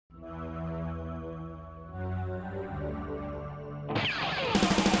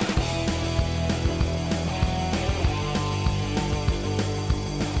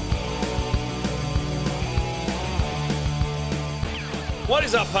What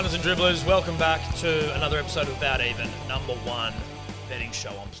is up, punters and dribblers? Welcome back to another episode of About Even, number one betting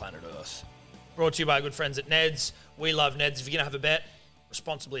show on planet Earth. Brought to you by our good friends at Ned's. We love Ned's. If you're going to have a bet,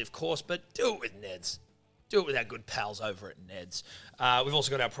 responsibly, of course, but do it with Ned's. Do it with our good pals over at Ned's. We've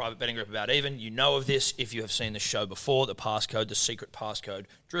also got our private betting group About Even. You know of this if you have seen the show before. The passcode, the secret passcode,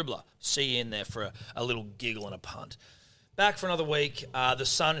 Dribbler. See you in there for a little giggle and a punt. Back for another week. The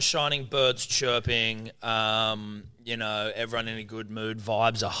sun's shining, birds chirping. Everyone in a good mood.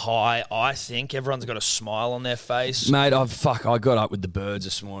 Vibes are high. I think everyone's got a smile on their face. Mate, I got up with the birds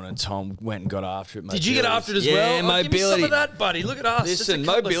this morning and Tom went and got after it. Did you get after it as well? Yeah, mobility. Give me some of that, buddy. Look at us. Listen,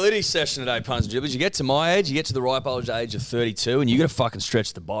 mobility session today, punters and dribblers. You get to my age, you get to the ripe old age of 32 and you got to fucking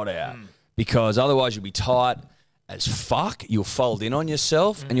stretch the bot out because otherwise you'll be tight as fuck. You'll fold in on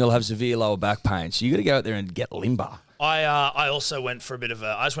yourself and you'll have severe lower back pain. So you got to go out there and get limber. I also went for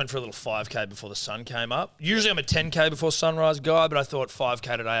I just went for a little 5K before the sun came up. Usually I'm a 10K before sunrise guy, but I thought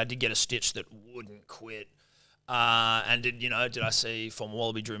 5K today. I did get a stitch that wouldn't quit. And did I see former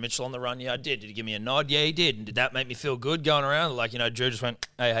Wallaby Drew Mitchell on the run? Yeah, I did. Did he give me a nod? Yeah, he did. And did that make me feel good going around? Drew just went,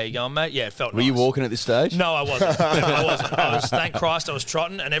 hey, how you going, mate? Yeah, it felt nice. Were you walking at this stage? No, I wasn't. Thank Christ I was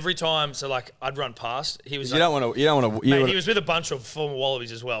trotting. And every time, I'd run past. He was you don't want to. He was with a bunch of former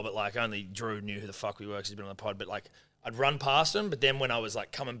Wallabies as well, but only Drew knew who the fuck we were because he's been on the pod. But I'd run past him, but then when I was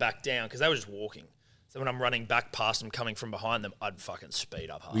coming back down, because they were just walking. So when I'm running back past them, coming from behind them, I'd fucking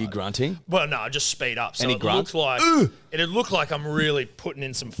speed up hard. Were you grunting? Well, no, I'd just speed up. So Any grunt? It'd look like I'm really putting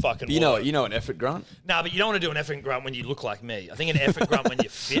in some fucking work. You know an effort grunt? No, but you don't want to do an effort grunt when you look like me. I think an effort grunt when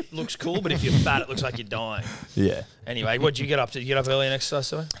you're fit looks cool, but if you're fat, it looks like you're dying. Yeah. Anyway, what did you get up to? Did you get up early and exercise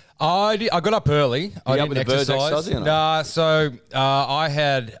today? I got up early. I didn't exercise. I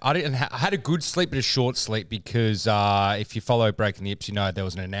had a good sleep but a short sleep because if you follow Breaking the Ips, you know there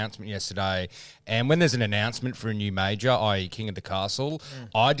was an announcement yesterday. And when there's an announcement for a new major, i.e. King of the Castle,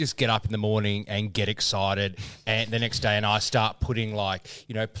 I just get up in the morning and get excited. And the next day, and I start putting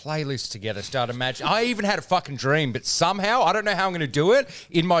playlists together. Start imagining. I even had a fucking dream, but somehow I don't know how I'm going to do it.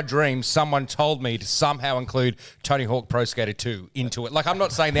 In my dream, someone told me to somehow include Tony Hawk Pro Skater 2 into it. I'm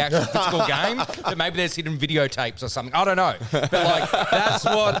not saying the actual physical game, but maybe there's hidden videotapes or something. I don't know. But that's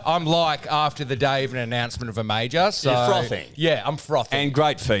what I'm like after the day of an announcement of a major. So you're frothing. Yeah, I'm frothing. And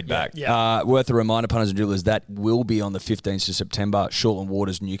great feedback. Yeah. Worth a reminder, punters and dribblers, that will be on the 15th of September, Shortland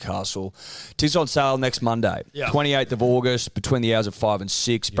Waters, Newcastle. Tickets on sale next Monday, 28th of August, between the hours of 5 and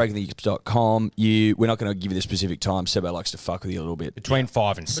 6, breakingtheyips.com. We're not going to give you the specific time. Sebo likes to fuck with you a little bit. Between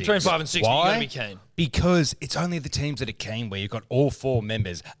 5 and 6. Between 5 and 6, Why? you got to be keen. Because it's only the teams that are keen where you've got all four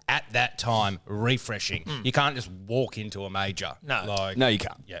members at that time refreshing. You can't just walk into a major. No. No, you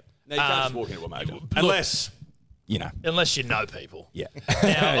can't. Yep. No, you can't just walk into a major. Unless you know people. Yeah.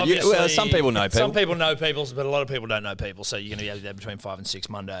 Now, obviously, some people know people. Some people know people, but a lot of people don't know people. So you're going to be there between 5 and 6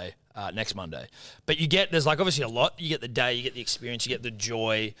 Monday, next Monday. But there's obviously a lot. You get the day, you get the experience, you get the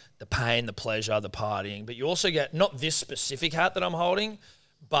joy, the pain, the pleasure, the partying. But you also get, not this specific hat that I'm holding,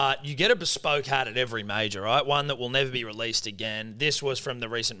 but you get a bespoke hat at every major, right? One that will never be released again. This was from the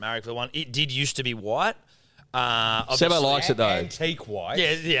recent Marrickville one. It did used to be white. Sebo likes it though. Antique white.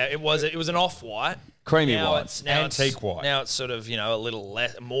 Yeah, it was an off-white. Creamy Now white. Antique white. Now it's sort of, a little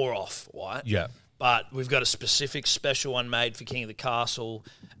more off-white. Yeah. But we've got a specific special one made for King of the Castle.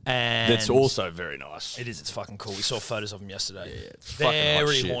 And that's also very nice. It is. It's fucking cool. We saw photos of them yesterday. Yeah, it's fucking hot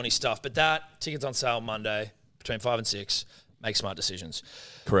very shit. horny stuff. But tickets on sale Monday between 5 and 6. Make smart decisions.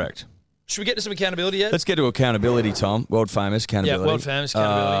 Correct. Should we get to some accountability yet? Let's get to accountability, Tom. World famous accountability. Yeah, world famous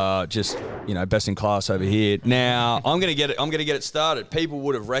accountability. Just best in class over here. Now I'm going to get it started. People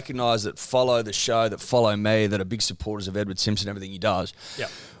would have recognised that follow the show, that follow me, that are big supporters of Edward Simpson, everything he does. Yeah.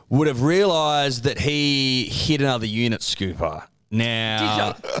 Would have realised that he hit another unit scooper.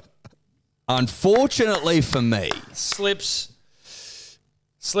 Now, unfortunately for me, Slips.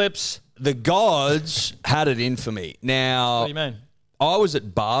 the gods had it in for me. Now, What do you mean? I was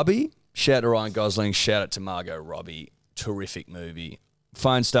at Barbie. Shout out to Ryan Gosling. Shout out to Margot Robbie. Terrific movie.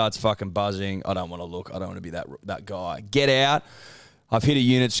 Phone starts fucking buzzing. I don't want to look. I don't want to be that guy. Get out. I've hit a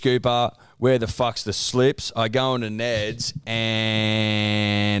unit scooper. Where the fuck's the slips? I go into Ned's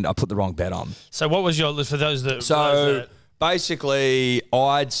and I put the wrong bet on. So what was your, for those that... So basically,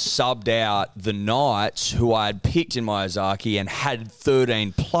 I'd subbed out the Knights who I had picked in my Ozaki and had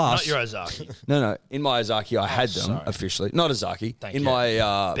 13 plus. Not your Ozaki. No. In my Ozaki, I had them officially. Not Ozaki. Thank in you.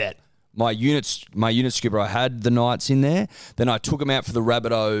 my Bet. My unit scooper, I had the Knights in there. Then I took them out for the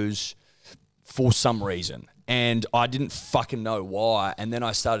Rabbitohs for some reason. and I didn't fucking know why. And then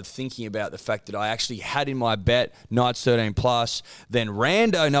I started thinking about the fact that I actually had in my bet Knights 13 plus. Then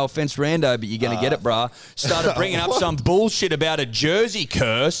Rando, no offense, Rando, but you're going to get it, bruh, started bringing up some bullshit about a jersey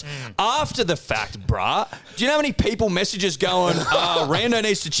curse after the fact, bruh. Do you know how many people messages going, Rando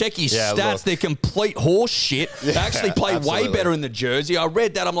needs to check his stats? Look. They're complete horse shit. They actually play way better in the jersey. I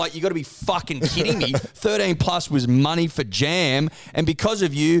read that. I'm like, you got to be fucking kidding me. 13 plus was money for Jam. And because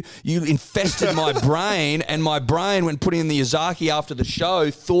of you infested my brain, and my brain, when putting in the Yazaki after the show,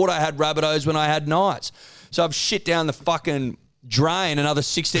 thought I had Rabbitohs when I had Knights. So I've shit down the fucking drain another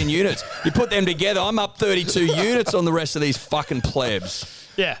 16 units. You put them together, I'm up 32 units on the rest of these fucking plebs.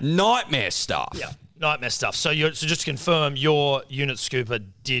 Yeah. Nightmare stuff. Yeah. Nightmare stuff. So just to confirm, your unit scooper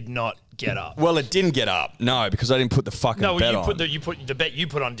did not get up. Well, it didn't get up. No, because I didn't put the fucking No, bet you on. put the bet you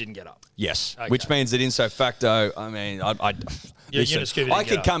put on didn't get up. Yes, Okay. which means that ipso facto, I mean, Your listen, unit scooper didn't I get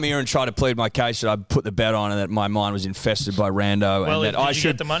could up. come here and try to plead my case that I put the bet on and that my mind was infested by Rando, Well, and that did I you should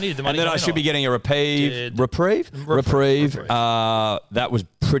get the money? Did the money and that come I in should or be what? getting a reprieve. Reprieve. Reprieve. That was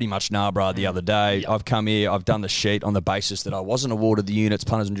pretty much Narbra the other day. I've come here. I've done the sheet on the basis that I wasn't awarded the units,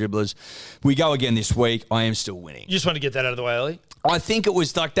 punters and dribblers. We go again this week. I am still winning. You just want to get that out of the way early? I think it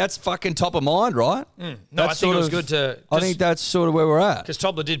was like that's fucking top of mind, right? No, That's I think it was sort of- good to... I think that's sort of where we're at. Because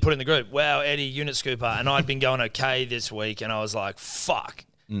Tobler did put in the group, wow, Eddie, unit scooper. And I'd been going okay this week, and I was like, fuck.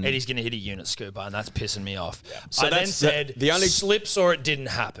 Eddie's going to hit a unit scooper, and that's pissing me off. So I then that's said, the only slips or it didn't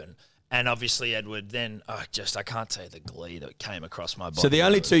happen. And obviously, Edward, then I can't tell you the glee that came across my body. So the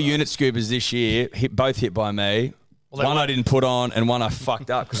only two unit scoopers this year, both hit by me. Well, they One I weren't- didn't put on, and one I fucked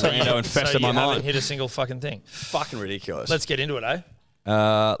up because Rando infested so my you haven't mind. hit a single fucking thing. Fucking ridiculous. Let's get into it,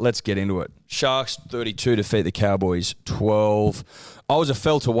 eh? Let's get into it. Sharks 32 defeat the Cowboys 12. I was a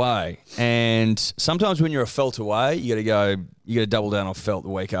felt away, and sometimes when you're a felt away, you got to double down on felt the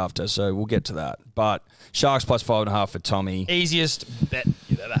week after. So we'll get to that. But Sharks plus 5.5 for Tommy. Easiest bet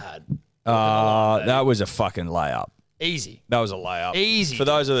you've ever had. That was a fucking layup. Easy. That was a layup. Easy. For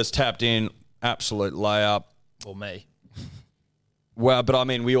those of us tapped in, absolute layup. Or me. Well, but I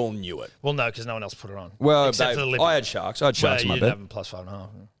mean, we all knew it. Well, no, because no one else put it on. Well, Except for the Liberty. I had Sharks. I had Well, Sharks you in my didn't bet. have them plus 5.5.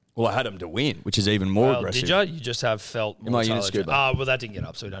 Well, I had them to win, which is even more Well, aggressive. did you? You just have felt In my unit intelligent. scuba. Oh, well, that didn't get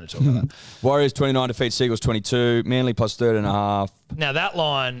up, so we don't need to talk about that. Warriors 29 defeat Seagulls 22. Manly plus 13.5. Now, that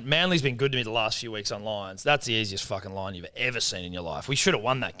line, Manly's been good to me the last few weeks on lines. That's the easiest fucking line you've ever seen in your life. We should have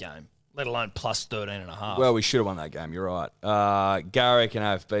won that game, let alone plus 13.5. Well, we should have won that game. You're right. Garrick and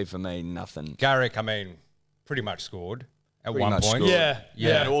AFB for me, nothing. Garrick, I mean, pretty much scored at Pretty one much point. scored.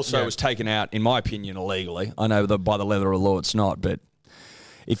 Yeah. And also was taken out, in my opinion, illegally. I know that by the letter of the law it's not, but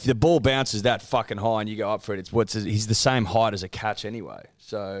if the ball bounces that fucking high and you go up for it, he's the same height as a catch anyway.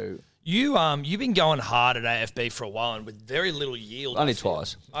 So You've been going hard at AFB for a while and with very little yield. Only I feel.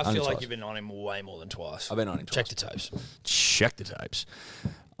 twice. I Only feel like twice. you've been on him way more than twice. I've been on him Check twice. the tapes. check the tapes.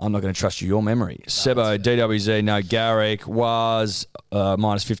 I'm not going to trust your memory. Sebo, DWZ, no, Garrick was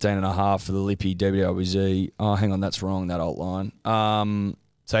minus 15.5 for the Lippy, DWZ. Oh, hang on, that's wrong, that alt line.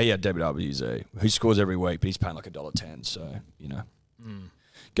 So yeah, DWZ, who scores every week, but he's paying like $1.10, so, you know.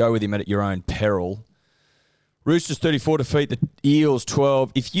 Go with him at your own peril. Roosters 34 defeat the Eels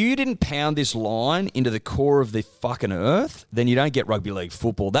 12. If you didn't pound this line into the core of the fucking earth, then you don't get rugby league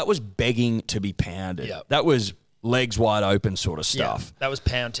football. That was begging to be pounded. Yep. That was legs wide open sort of stuff. Yeah, that was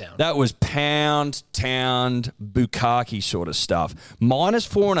Pound Town. That was pound, town, bukkake sort of stuff. Minus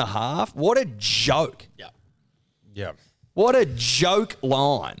 4.5. What a joke. yeah. Yeah. What a joke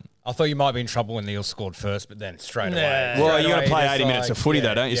line. I thought you might be in trouble when the Eels scored first, but then straight Nah. away. Well, straight you gotta away, play it's 80 minutes of footy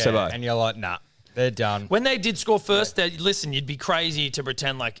though, don't you, Sebo? And you're like, nah, they're done. When they did score first, listen, you'd be crazy to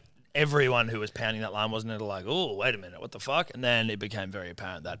pretend like everyone who was pounding that line wasn't like, oh, wait a minute, what the fuck? And then it became very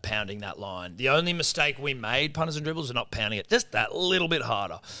apparent that pounding that line, the only mistake we made, punters and dribbles, was not pounding it just that little bit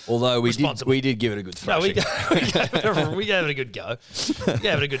harder. Although we Responsible. did give it a good No, thrashing. we gave it a good go. We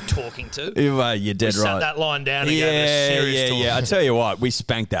gave it a good talking to. You're dead We right. sat that line down and gave it a serious talk. I tell you what, we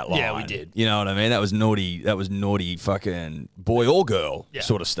spanked that line. Yeah, we did. You know what I mean? That was naughty. That was naughty fucking boy or girl Yeah.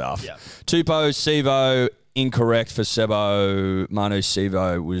 sort of stuff. Yeah. Tupou, Sevo, incorrect for Sebo. Manu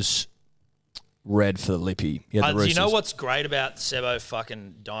Sevo was red for the Lippy. Yeah, the Do you know Roosters. what's great about Sebo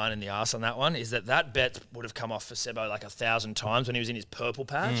fucking dying in the arse on that one is that bet would have come off for Sebo like 1,000 times when he was in his purple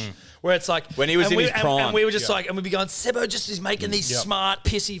patch, where it's like When he was and in we, his and- prime. and we were just like, and we'd be going, Sebo just is making these smart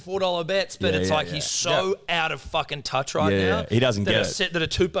pissy $4 bets, but Yeah, it's yeah, like yeah. he's so out of fucking touch right Yeah, now. yeah. He doesn't that get a it. set that a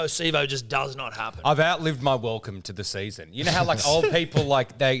Tupou Sevo just does not happen. I've outlived my welcome to the season. You know how like old people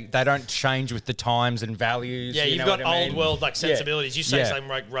like they don't change with the times and values. yeah, you you've know got what I old mean? world like Yeah. sensibilities. You say Yeah. some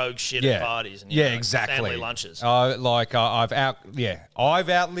like rogue shit Yeah. at parties, and you Yeah, know, exactly. family lunches. I've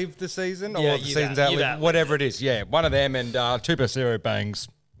outlived the season, or Yeah, the you've season's outlived outlived, whatever it is. Yeah, one of them, and Tupacero bangs,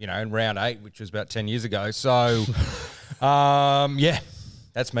 you know, in round 8, which was about 10 years ago. So, yeah,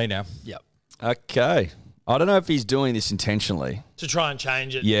 that's me now. Yep. Okay. I don't know if he's doing this intentionally. To try and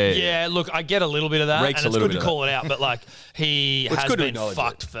change it. Yeah. Yeah, look, I get a little bit of that, Reeks and a it's little good to bit of call it out, but, like, he Well, it's has good to been acknowledge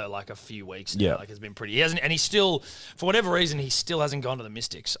fucked for, like, a few weeks now. Yeah. Like, it's been pretty... He hasn't... And he's still... For whatever reason, he still hasn't gone to the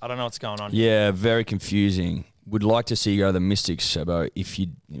Mystics. I don't know what's going on. Yeah, very confusing. Would like to see you go to the Mystics, Sebo. If you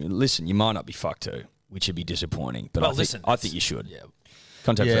listen, you might not be fucked too, which would be disappointing. But Well, I think you should. Yeah.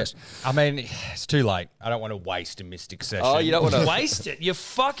 Contact Yeah, first. I mean, it's too late. I don't want to waste a Mystic session. Oh, you don't want to Waste it. You're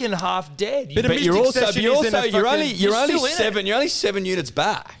fucking half dead. But a But you're Mystic also session you're isn't a only fucking- you're only still in it. seven you're only 7 units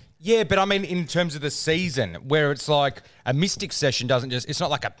back. Yeah, but I mean, in terms of the season, where it's like a Mystic session doesn't just, it's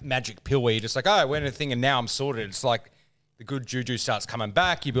not like a magic pill where you're just like, oh, I went a thing and now I'm sorted. It's like the good juju starts coming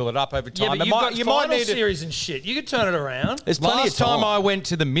back, you build it up over Yeah, time. but you've got final series and shit. You could turn it around. There's plenty Last of time I went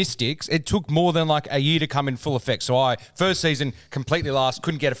to the Mystics, it took more than like a year to come in full effect. So first season, completely last,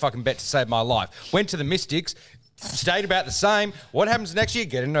 couldn't get a fucking bet to save my life. Went to the Mystics, stayed about the same. What happens next year?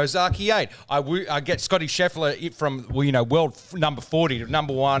 Get an Ozaki 8. I get Scotty Scheffler from, world number 40 to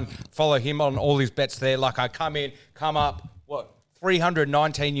number 1, follow him on all his bets there. Like I come in, come up,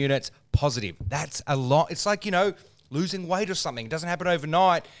 319 units positive. That's a lot. It's like, losing weight or something. It doesn't happen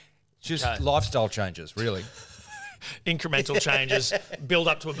overnight. It's just Okay. lifestyle changes, really. Incremental changes build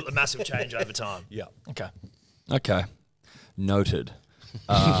up to a massive change over time. Yeah. Okay. Okay. Noted.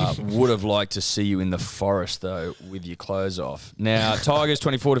 Would have liked to see you in the forest though with your clothes off. Now Tigers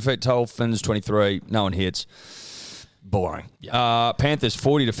 24 defeat Dolphins 23. No one hits. Boring. Panthers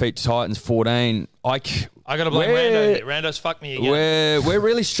 40 defeat Titans 14. I got to blame Rando here. Rando's fucked me again. We're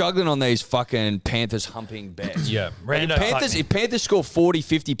really struggling on these fucking Panthers humping bets. Yeah. Rando fucked me. If Panthers score 40,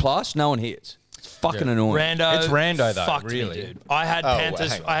 50 plus, no one hits. It's fucking annoying. Rando, It's Rando, though, fucked really. me, dude. I had Oh,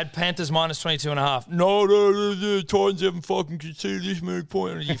 Panthers. hang on. I had Panthers minus 22.5. No, the Titans haven't fucking conceded this many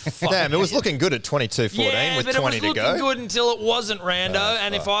points. You fucking Damn, it was idiot. looking good at 22-14 Yeah, with but 20 it to was go. looking good until it wasn't, Rando.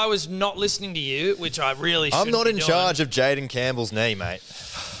 And if I was not listening to you, which I really shouldn't I'm not be in doing, charge of Jaden Campbell's knee, mate.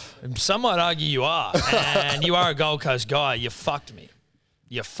 Some might argue you are, and you are a Gold Coast guy. You fucked me.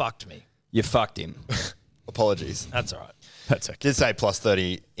 You fucked me. You fucked him. Apologies. That's all right. That's okay. Did say plus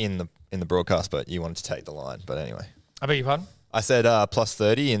 30 in the broadcast, but you wanted to take the line. But anyway, I beg your pardon? I said plus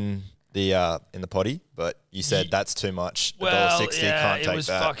 30 in the potty, but you said that's too much. Well, $1.60, yeah, can't it take was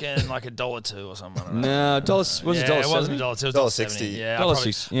that. fucking like $1.02 or something. I don't know. No, dollars was it Yeah, dollars? it wasn't $1.02. It was $1.60. Yeah, I probably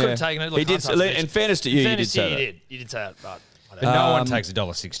 $1.06, could have taken it. Look, He did. hindsight's a bitch. In fairness to you, In you fairness did say to that. you did say that, but But whatever. no one takes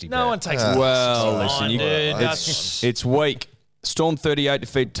 $1.60. No one takes it. Well, Come listen, on, you, dude. That's- it's weak. Storm 38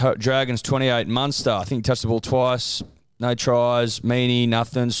 defeat Dragons 28. Munster, I think he touched the ball twice. No tries. Meany,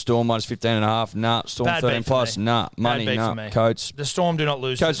 nothing. Storm minus 15.5. Nah. Storm Bad 13 beat for plus. me. Nah. Bad Money. beat Nah. for me. Coates. The Storm do not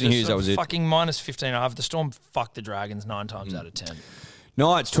lose. Coates and The Hughes, that was it. Fucking minus 15.5. The Storm fucked the Dragons 9 times out of 10.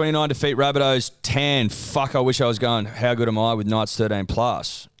 Knights 29 defeat Rabbitohs 10. Fuck, I wish I was going, how good am I with Knights 13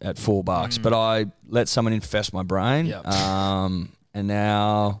 plus at $4. But I let someone infest my brain. Yep. And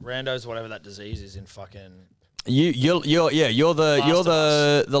now Rando's whatever that disease is in fucking. you're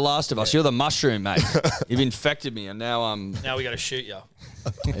Last the last of us. You're the mushroom, mate. You've infected me, and now I'm Now we got to shoot you.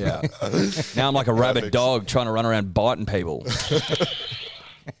 yeah. Now I'm like a rabid dog trying to run around biting people.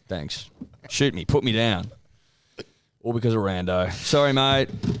 Thanks. Shoot me. Put me down. All because of Rando. Sorry, mate.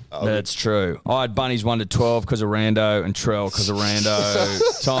 That's true. I had Bunnies 1 to 12 because of Rando and Trell because of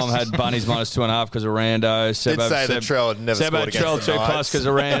Rando. Tom had Bunnies minus 2.5 because of Rando. Did say that Trell had never scored against Trell the 2 plus Knights because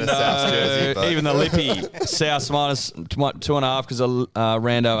of in a South jersey, Rando. but- Even the Lippy South minus 2.5 because of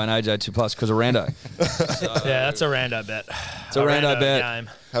Rando and AJ 2 plus because of Rando. Yeah, that's a Rando bet. It's a Rando bet. Game.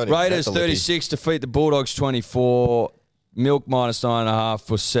 Haven't even Raiders met the Lippy. 36 defeat the Bulldogs 24. Milk minus 9.5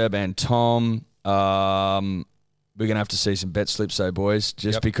 for Seb and Tom. We're going to have to see some bet slips, though, boys,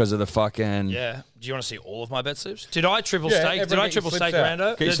 just because of the fucking... Yeah. Do you want to see all of my bet slips? Did I triple Yeah, stake? Did I everything triple slips stake out.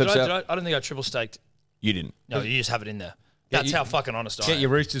 Rando? Get your slips out. I don't think I triple staked. You didn't. No, you just have it in there. That's you- how fucking honest I Get am. your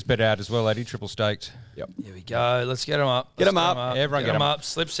Roosters bet out as well, Eddie. Triple staked. Yep. Here we go. Let's get them up. Get 'em Let's up. Everyone get 'em up.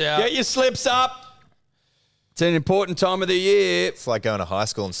 Slips out. Get your slips up. It's an important time of the year. It's like going to high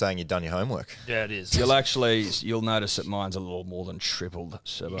school and saying you've done your homework. Yeah, it is. You'll notice that mine's a little more than tripled.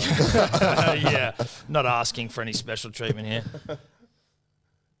 So, Yeah. Not asking for any special treatment here.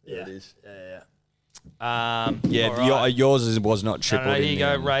 Yeah. it is. Yeah. Yeah, all right. yours was not No, tripled. no, here in you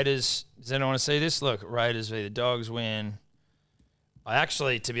go. the- Raiders. Does anyone want to see this? Look, Raiders v. the Dogs win. I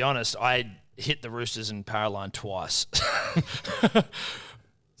actually, to be honest, I hit the Roosters in Paraline twice.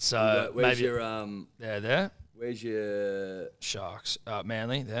 So Where's maybe your there. Where's your Sharks.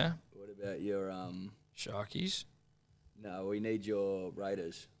 Manly there. what about your Sharkies. No, we need your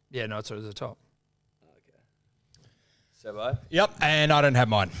Raiders. Yeah, no, it's at the top. Sebo? Yep, and I don't have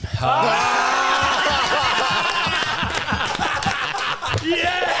mine.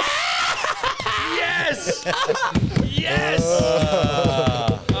 Yes! Yes!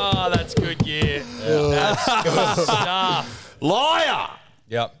 Oh, that's good gear. That's good stuff. Liar!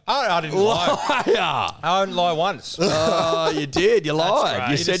 Yep. I didn't lie. Liar! I didn't lie once. Oh, you did. You lied. right.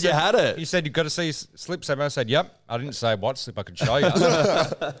 You You said you had it. You said you've got to see his slip, Sam. I said, yep. I didn't say what slip I could show you.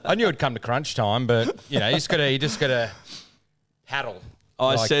 I knew it'd come to crunch time, but, you just got to paddle.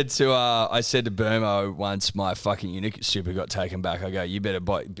 I said to Burmo once my fucking unit super got taken back. I go, you better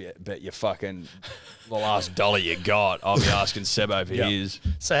bet your fucking the last dollar you got. I'll be asking Sebo for his.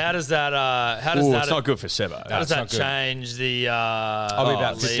 So how does that? How does that? It's not good for Sebo. How does it's that not good. change the? I'll be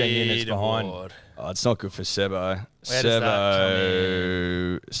about 15 units behind. leaderboard? Oh, it's not good for Sebo. Where does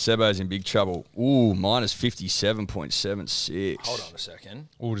that Sebo's in big trouble. Ooh, minus 57.76. Hold on a second.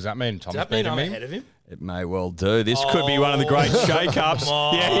 Oh, does that mean Tom's Does that mean beating I'm me? ahead of him? It may well do. This could be one of the great shake-ups.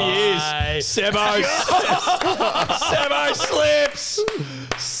 my. Yeah, he is. Sebo slips.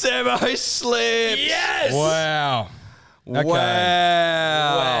 Sebo slips. Yes. Wow. Okay.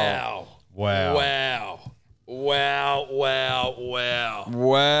 Wow. Wow. Wow. Wow. Wow. Wow.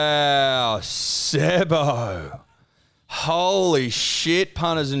 Wow. Sebo. Holy shit,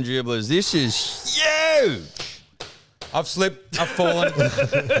 punters and dribblers. This is huge. I've slipped. I've fallen.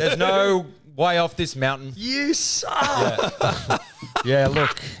 There's no way off this mountain. You suck. Yeah,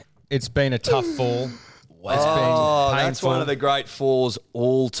 look, it's been a tough fall. Wow. It's been Oh, painful. that's one of the great falls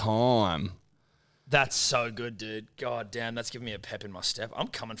all time. That's so good, dude. God damn, that's giving me a pep in my step. I'm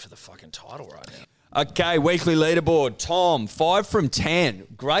coming for the fucking title right now. Okay, weekly leaderboard. Tom, 5 from 10.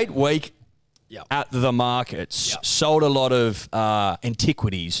 Great week Yep. at the markets. Yep. Sold a lot of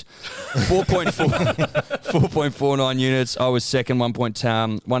antiquities. 4.49 units. I was second, 1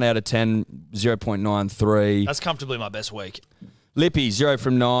 out of 10, 0.93. That's comfortably my best week. Lippy, 0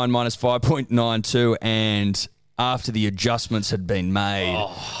 from 9, minus 5.92. And after the adjustments had been made,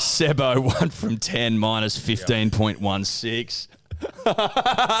 Sebo, 1 from 10, minus 15.16.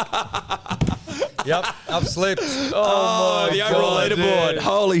 Yep, I've slipped. Oh, the overall God, leaderboard. dude.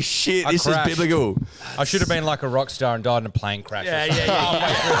 Holy shit, I this crashed. is biblical. I should have been like a rock star and died in a plane crash. Yeah, or yeah, something. yeah, yeah.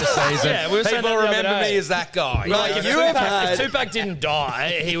 Halfway through the season. Yeah, we were saying People that the other remember day. me as that guy. Like, if you have had- if Tupac didn't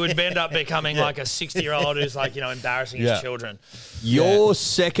die, he would end up becoming like a 60-year-old who's like, embarrassing Yeah. his children. Your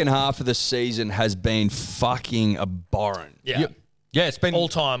second half of the season has been fucking abhorrent. Yeah. Yeah, it's been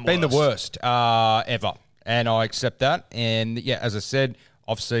All-time been the worst. worst ever, and I accept that. And yeah, as I said,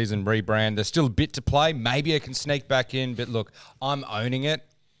 off-season rebrand. There's still a bit to play. Maybe I can sneak back in, but look, I'm owning it.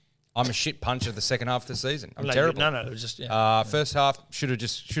 I'm a shit puncher the second half of the season. I'm terrible. No, it was just, yeah. First half should have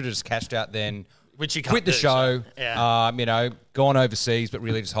just cashed out then. Which you can't Quit the do, show. so, yeah. Gone overseas, but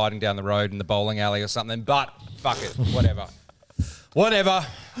really just hiding down the road in the bowling alley or something. But fuck it, whatever.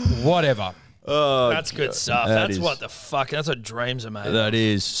 That's good stuff. That That's is- what dreams are made of. That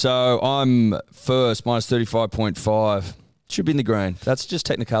is. So I'm first, minus 35.5. Should be in the green. That's just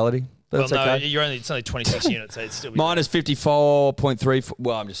technicality. But Well, that's no, okay. it's only 26 units, so it'd still be... Minus 54.3.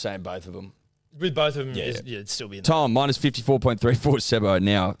 Well, I'm just saying both of them. With both of them, Yeah. it'd still be in Tom, minus 54.34. Sebo,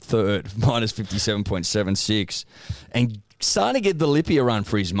 now third, minus 57.76. And starting to get the Lippy a run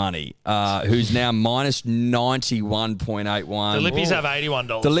for his money, who's now minus 91.81. The Lippies have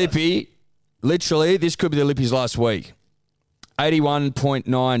 $81. The Lippy, literally, this could be the Lippy's last week.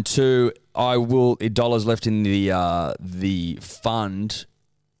 81.92. Dollars left in the fund.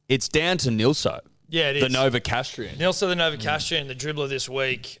 It's down to Nilso, Yeah, it the is. Nova Castrian. Nilso the Novocastrian, the dribbler this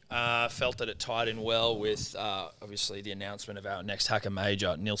week, felt that it tied in well with, obviously, the announcement of our next Hacker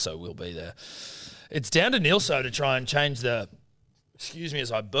Major. Nilso will be there. It's down to Nilso to try and change excuse me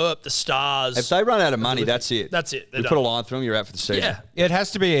as I burp, the stars. If they run out of money, that's it. That's it. They're We put a done. line through them, you're out for the season. Yeah. It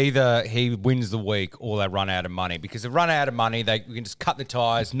has to be either he wins the week or they run out of money. Because if they run out of money, we can just cut the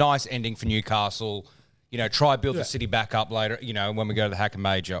ties. Nice ending for Newcastle. Try build the city back up later, when we go to the Hacker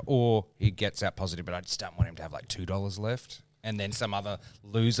Major. Or he gets out positive, but I just don't want him to have like $2 left. And then some other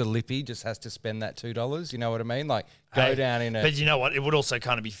loser Lippy just has to spend that $2. You know what I mean? Like, go Hey, down in a... But you know what? It would also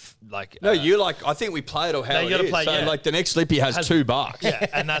kind of be No, I think we play it or how No, you it gotta is. play, so, yeah. the next Lippy has $2. Yeah,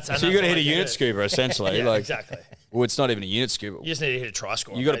 and that's... So you got to hit a unit scuba, essentially. Yeah, exactly. Well, it's not even a unit scuba. You just need to hit a try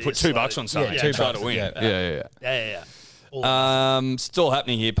score. You got to mate. put Just $2 slide on it. something Yeah, to try to $2, win. yeah. Yeah. Yeah. All Still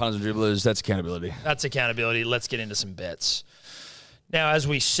happening here, punters and dribblers. That's accountability. That's accountability. Let's get into some bets. Now, as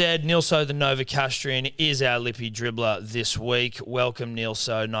we said, Nilso the Novocastrian is our Lippy dribbler this week. Welcome,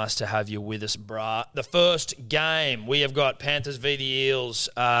 Nilso. Nice to have you with us, brah. The first game, we have got Panthers v the Eels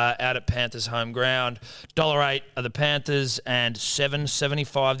out at Panthers home ground. $1.08 are the Panthers and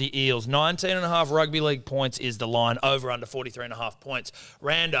 $7.75 the Eels. 19.5 rugby league points is the line, over under 43.5 points.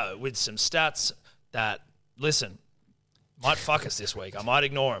 Rando with some stats that, listen, might fuck us this week. I might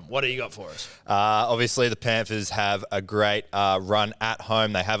ignore him. What do you got for us? Obviously, the Panthers have a great run at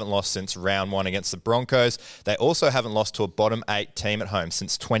home. They haven't lost since round 1 against the Broncos. They also haven't lost to a bottom 8 team at home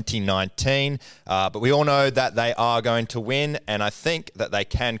since 2019. But we all know that they are going to win, and I think that they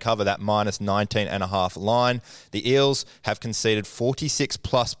can cover that minus 19.5 line. The Eels have conceded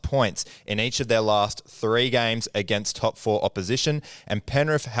 46-plus points in each of their last 3 games against top 4 opposition, and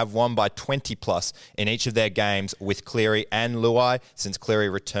Penrith have won by 20-plus in each of their games with Cleary and Luai since Cleary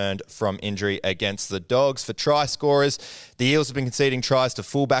returned from injury against the Dogs. For try scorers, the Eels have been conceding tries to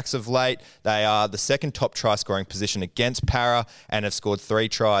fullbacks of late. They are the second top try scoring position against Para and have scored 3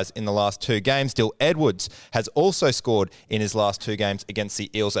 tries in the last 2 games. Dill Edwards has also scored in his last 2 games against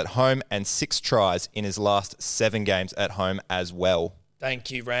the Eels at home and 6 tries in his last 7 games at home as well.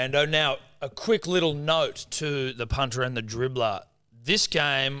 Thank you, Rando. Now, a quick little note to the punter and the dribbler. This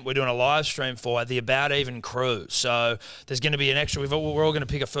game, we're doing a live stream for the About Even crew. So there's going to be an extra. We're all going to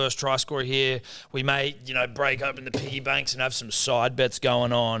pick a first try scorer here. We may, break open the piggy banks and have some side bets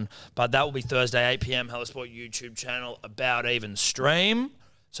going on. But that will be Thursday, 8 p.m. Hello Sport YouTube channel, About Even stream.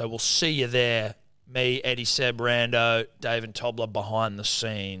 So we'll see you there. Me, Eddie, Seb, Rando, Dave and Tobler behind the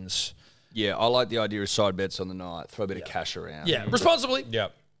scenes. Yeah, I like the idea of side bets on the night. Throw a bit of cash around. Yeah, responsibly.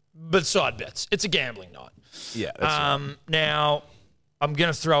 Yep. But side bets. It's a gambling night. Yeah, that's right. Now, I'm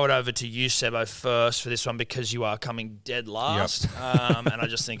going to throw it over to you, Sebo, first for this one because you are coming dead last. And I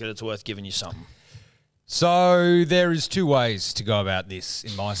just think that it's worth giving you something. So there is 2 ways to go about this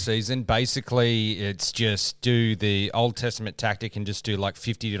in my season. Basically, it's just do the Old Testament tactic and just do like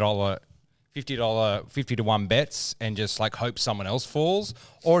 $50 50 to 1 bets and just like hope someone else falls,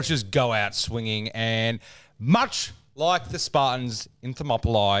 or it's just go out swinging. And much like the Spartans in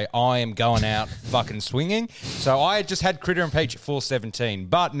Thermopylae, I am going out fucking swinging. So I just had Critter and Peach at 417,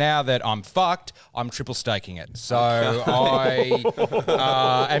 but now that I'm fucked, I'm triple staking it. So I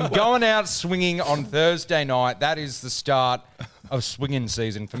am going out swinging on Thursday night. That is the start of swinging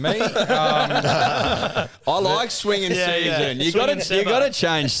season for me. I like swinging season. You got to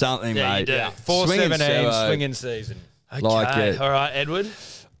change something, Yeah, mate. you do. Yeah. 417 swinging season. Okay. Like it. All right, Edward.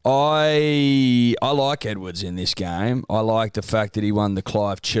 I like Edwards in this game. I like the fact that he won the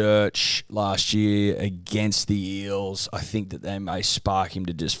Clive Church last year against the Eels. I think that they may spark him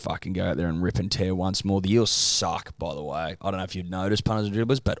to just fucking go out there and rip and tear once more. The Eels suck, by the way. I don't know if you've noticed, punters and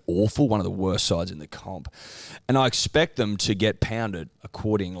dribblers, but awful. One of the worst sides in the comp. And I expect them to get pounded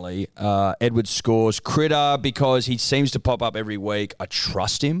accordingly. Edwards scores. Critter, because he seems to pop up every week. I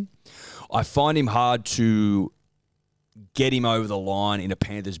trust him. I find him hard to get him over the line in a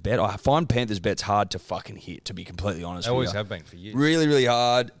Panthers bet. I find Panthers bets hard to fucking hit, to be completely honest They with always you. have been for years. Really, really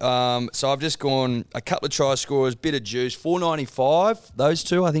hard. So I've just gone a couple of try scorers, bit of juice, 495. Those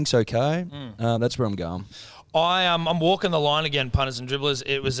 2, I think's okay. That's where I'm going. I'm walking the line again, punters and dribblers.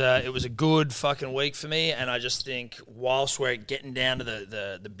 It was a good fucking week for me, and I just think whilst we're getting down to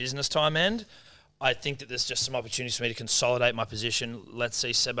the business time end, I think that there's just some opportunities for me to consolidate my position. Let's see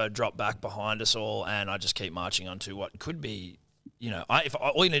Sebo drop back behind us all, and I just keep marching on to what could be,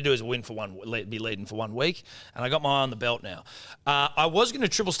 all you need to do is win for be leading for 1 week, and I got my eye on the belt now. I was going to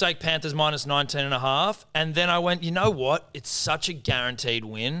triple stake Panthers minus 19.5, and then I went, you know what? It's such a guaranteed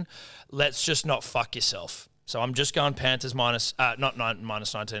win. Let's just not fuck yourself. So I'm just going Panthers minus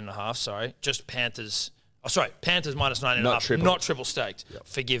 19.5. Sorry, just Panthers. Oh, sorry, Panthers minus 19.5. Not triple staked. Yep.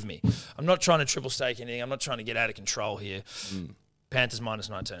 Forgive me. I'm not trying to triple stake anything. I'm not trying to get out of control here. Panthers minus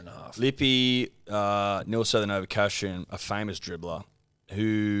 19.5. Lippy, Nilso the Novocastrian, a famous dribbler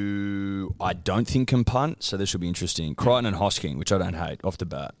who I don't think can punt, so this will be interesting. Crichton and Hosking, which I don't hate off the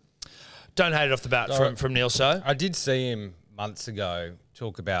bat. Don't hate it off the bat from Nilso. I did see him months ago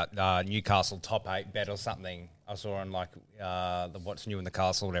talk about Newcastle top 8 bet or something. I saw on like the What's New in the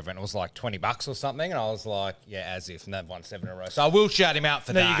Castle or whatever, and it was like $20 or something, and I was like, yeah, as if, and they've won 7 in a row. So I will shout him out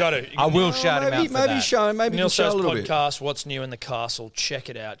for that. No, you got to. I will shout him out for that. Maybe show him a little bit. Podcast, What's New in the Castle. Check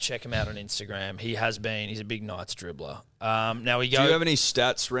it out. Check him out on Instagram. He's a big Knights dribbler. Now we go. Do you have any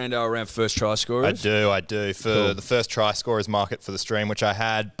stats, Rando, around first try scorers? I do. For the first try scorers market for the stream, which I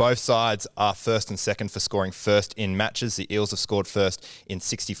had, both sides are first and second for scoring first in matches. The Eels have scored first in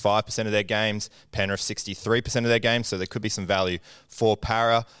 65% of their games, Penrith 63% of their games, so there could be some value for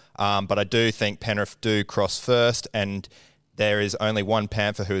Para. But I do think Penrith do cross first, and there is only one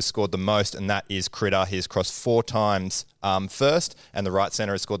Panther who has scored the most, and that is Critter. He has crossed 4 times first, and the right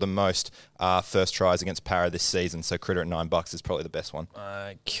centre has scored the most first tries against Para this season. So Critter at $9 is probably the best one.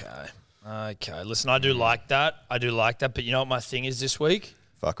 Okay. Listen, I do like that. But you know what my thing is this week?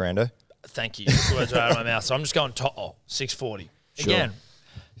 Fuck Rando. Thank you. The words right out of my mouth. So I'm just going 640. Sure. Again,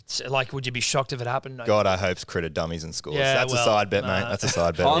 it's like, would you be shocked if it happened? No. God, I hope Critter dummies and scores. Yeah, That's a side bet, mate. That's a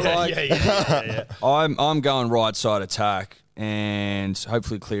side bet. I like- I'm going right side attack, and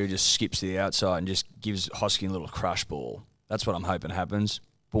hopefully Cleary just skips to the outside and just gives Hosking a little crush ball. That's what I'm hoping happens.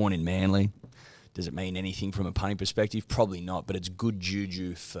 Born in Manly. Does it mean anything from a punting perspective? Probably not, but it's good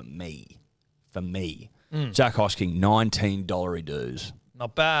juju for me. Jack Hosking, $19 dues.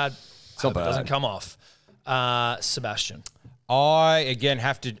 Not bad. It's not Hope it doesn't bad. come off. Sebastian. I again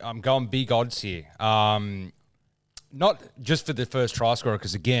I'm going big odds here. Not just for the first try scorer,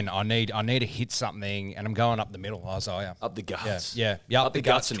 because again I need to hit something, and I'm going up the middle, Isaiah. Up the guts. Yeah, up the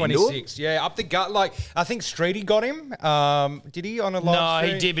guts guts. and into 26. Yeah, up the gut. Like I think Streety got him. Did he on a live No,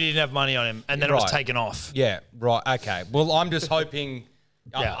 stream? he did, but he didn't have money on him, and then it was Right. taken off. Yeah, right. Okay. Well, I'm just hoping.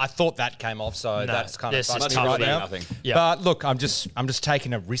 Yeah. I thought that came off, so No, that's kind of this is busted tough right for you. now. Nothing. Yeah. But look, I'm just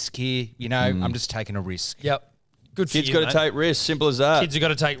taking a risk here. You know, I'm just taking a risk. Yep. Good for Kid's you, got to mate. take risks. Simple as that. Kids have got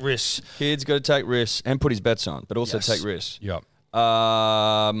to take risks. Kid's got to take risks and put his bets on, but also Yes. take risks. Yep.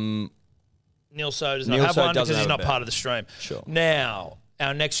 Neil So does not Neil have So one because doesn't he's have a not bet. part of the stream. Sure. Now,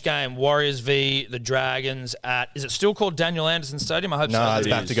 our next game, Warriors v. the Dragons at, is it still called Daniel Anderson Stadium? I hope so. No, it's It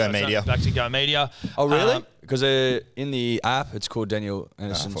back is. to Go It's Media. Back to Go Media. Oh, really? Um, Because in the app, it's called Daniel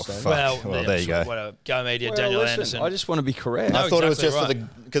Anderson for Stadium. fuck. well, Well, there you go. Whatever. Go Media, Well, Daniel listen, Anderson. I just want to be correct. No, I thought it was just exactly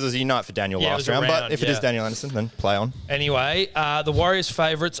for because it was a unite for Daniel Yeah, it last was a round. round, But if it is yeah. Daniel Anderson, then play on. Anyway, the Warriors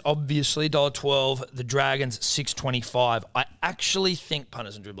favourites, obviously, $1.12. The Dragons, $6.25. I actually think,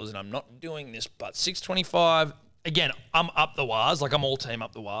 punters and dribblers, and I'm not doing this, but $6.25. Again, I'm up the Wars. Like, I'm all team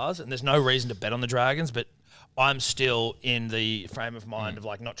up the Wars, and there's no reason to bet on the Dragons, but I'm still in the frame of mind of,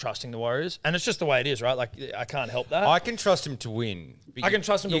 like, not trusting the Warriors. And it's just the way it is, right? Like, I can't help that. I can trust him to win. I can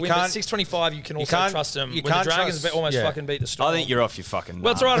trust them to You win, but can't- $6.25, you can also can't- trust them. you When the can't Dragons trust- almost yeah. fucking beat the Storm. I think you're off your fucking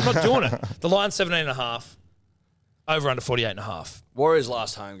Well, it's nut. all right. I'm not doing it. The line's 17.5. Over under 48.5. Warriors'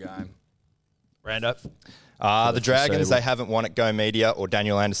 last home game. Rando. The Dragons, foreseeable. they haven't won at Go Media or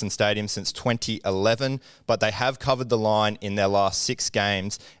Daniel Anderson Stadium since 2011, but they have covered the line in their last 6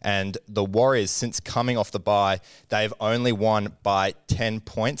 games. And the Warriors, since coming off the bye, they've only won by 10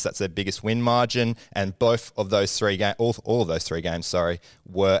 points. That's their biggest win margin. And both of those 3 games, all of those 3 games,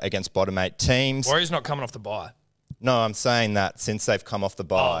 were against bottom 8 teams. Warriors not coming off the bye. No, I'm saying that since they've come off the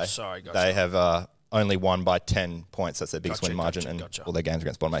bye, sorry, gotcha. they have only won by 10 points. That's their biggest Gotcha, win margin, gotcha, and gotcha. all their games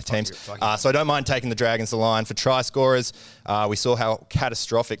against bottom 8 teams. fuck you. So I don't mind taking the Dragons to line for try scorers. We saw how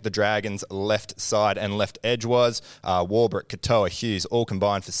catastrophic the Dragons' left side and left edge was. Warbrick, Katoa, Hughes all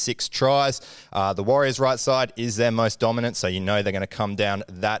combined for 6 tries. The Warriors' right side is their most dominant, so you know they're going to come down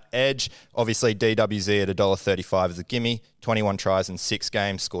that edge. Obviously, DWZ at $1.35 is a gimme. 21 tries in 6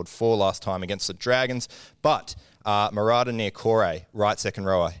 games, scored 4 last time against the Dragons. But Murata Niokore, right second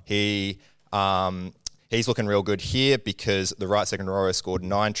rower, he's looking real good here because the right second rower scored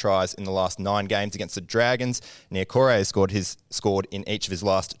 9 tries in the last 9 games against the Dragons. Niokore has scored in each of his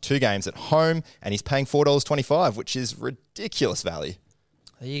last 2 games at home, and he's paying $4.25, which is ridiculous value.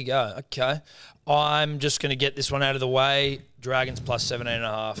 There you go. Okay. I'm just going to get this one out of the way. Dragons plus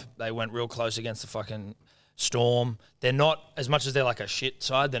 17.5. They went real close against the fucking Storm. They're not, as much as they're like a shit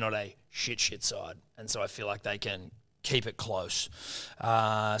side, they're not a shit side. And so I feel like they can keep it close.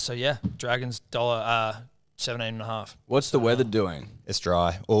 So yeah, Dragons $17.5. What's the weather doing? It's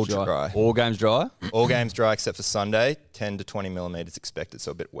dry, all dry. All games dry? All games dry except for Sunday. 10 to 20 millimetres expected,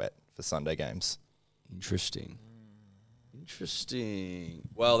 so a bit wet for Sunday games. Interesting.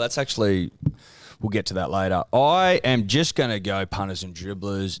 Well, that's actually, we'll get to that later. I am just going to go punters and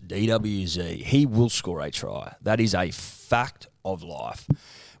dribblers, DWZ. He will score a try. That is a fact of life.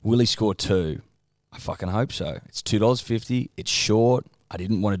 Will he score 2? I fucking hope so. It's $2.50. It's short. I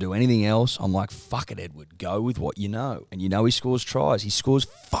didn't want to do anything else. I'm like, fuck it, Edward. Go with what you know. And you know he scores tries. He scores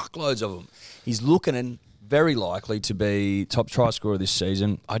fuckloads of them. He's looking and very likely to be top try scorer this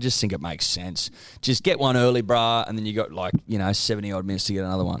season. I just think it makes sense. Just get one early, brah, and then you got 70-odd minutes to get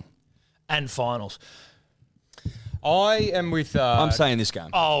another one. And finals. I am with. I'm saying this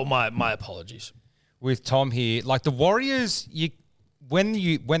game. Oh, my apologies. With Tom here. Like the Warriors,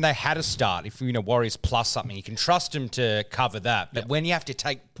 when they had a start, if Warriors plus something, you can trust them to cover that. But when you have to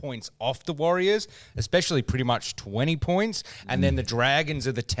take points off the Warriors, especially pretty much 20 points, and then the Dragons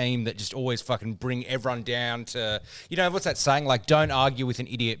are the team that just always fucking bring everyone down to, what's that saying? Like, don't argue with an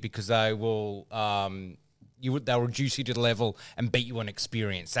idiot because they will, they'll reduce you to the level and beat you on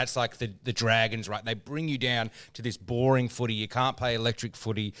experience. That's like the Dragons, right? They bring you down to this boring footy. You can't play electric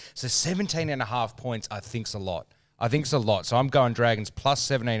footy. So 17.5 points, I think's a lot. So I'm going Dragons plus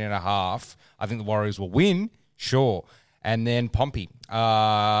 17.5. I think the Warriors will win, sure. And then Pompey.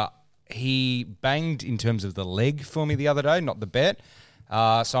 He banged in terms of the leg for me the other day, not the bet.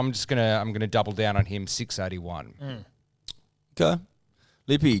 So I'm gonna double down on him, 681. Okay.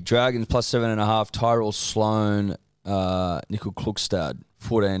 Lippy, Dragons plus 7.5. Tyrell Sloan, Nickel Klukstad,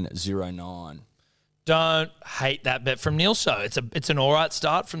 14.09. Don't hate that bet from Nilso. It's an all right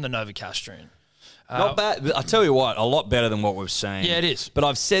start from the Novocastrian. Not bad. But I tell you what, a lot better than what we've seen. Yeah, it is. But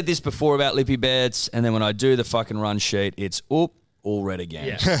I've said this before about Lippy bets, and then when I do the fucking run sheet, it's all red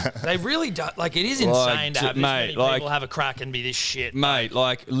again. Yeah. They really do. Like, it is insane to have this many people have a crack and be this shit. Mate,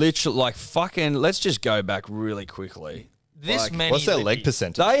 like, literally, like, fucking, let's just go back really quickly. What's their leg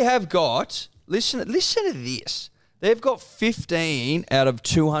percentage? They have got, listen to this. They've got 15 out of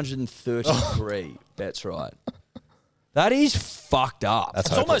 233 bets right. That is fucked up.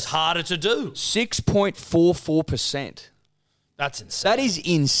 It's almost harder to do. 6.44%. That's insane. That is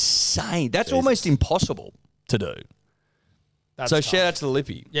insane. That's almost impossible to do. That's so tough. shout out to the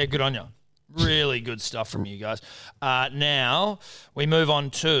Lippy. Yeah, good on you. Really good stuff from you guys. Now we move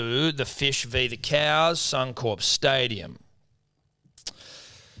on to the Fish v the Cows, Suncorp Stadium.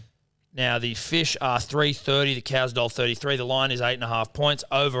 Now the Fish are 3.30, the Cows $1.33. The line is 8.5 points.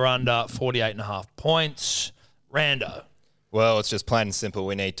 Over under 48.5 points. Rando. Well, it's just plain and simple.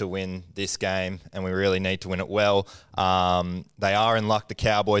 We need to win this game, and we really need to win it well. They are in luck, the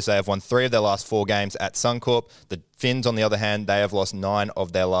Cowboys. They have won 3 of their last 4 games at Suncorp. The Finns, on the other hand, they have lost 9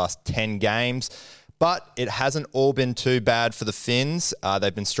 of their last 10 games. But it hasn't all been too bad for the Finns.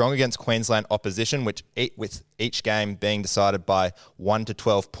 They've been strong against Queensland opposition, with each game being decided by 1 to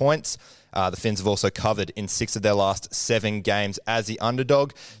 12 points. The Finns have also covered in 6 of their last 7 games as the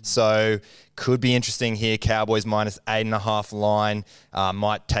underdog. So could be interesting here. Cowboys minus 8.5 line.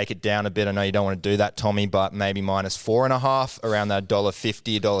 Might take it down a bit. I know you don't want to do that, Tommy, but maybe minus 4.5 around that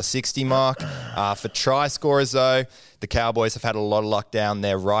 $1.50, $1.60 mark. For try scorers, though, the Cowboys have had a lot of luck down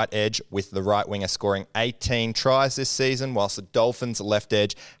their right edge, with the right winger scoring 18 tries this season, whilst the Dolphins' left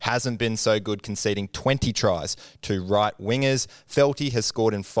edge hasn't been so good, conceding 20 tries to right wingers. Felty has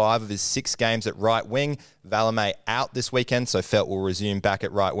scored in 5 of his 6 games at right wing. Valame out this weekend, so Felt will resume back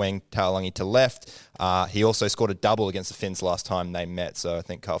at right wing, Taulagi to left. He also scored a double against the Finns last time they met, so I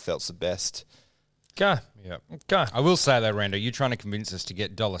think Carl Felt's the best. Okay. Yeah. Okay. I will say though, Rando, you're trying to convince us to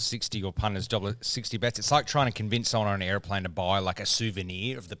get $1.60 or punters $1.60 bets. It's like trying to convince someone on an airplane to buy like a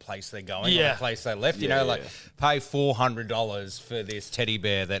souvenir of the place they're going, or the place they left. You know, like pay $400 for this teddy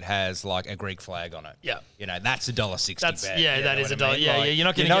bear that has like a Greek flag on it. Yeah. You know, that's $1.60 That's bet. that is $1. Yeah, Like, yeah. You're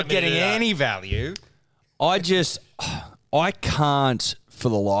not getting getting any value. I can't for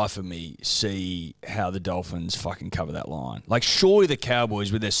the life of me see how the Dolphins fucking cover that line. Like, surely the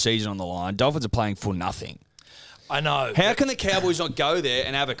Cowboys, with their season on the line, Dolphins are playing for nothing. I know. How can the Cowboys not go there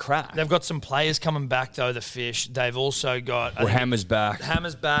and have a crack? They've got some players coming back, though, the Fish. They've also got... Well, Hammer's back.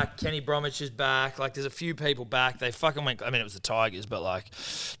 Hammer's back. Kenny Bromwich is back. Like, there's a few people back. They fucking went... I mean, it was the Tigers, but, like,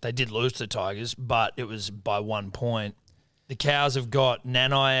 they did lose to the Tigers, but it was by 1 point. The Cows have got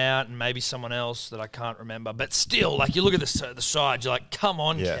Nanai out and maybe someone else that I can't remember. But still, like, you look at the side, you're like, come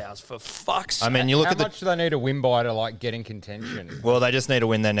on, Cows, for fuck's sake. I mean, you look How at the... much do they need to win by to like get in contention? Well, they just need to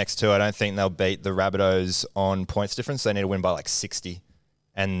win their next 2. I don't think they'll beat the Rabbitohs on points difference. They need to win by like 60,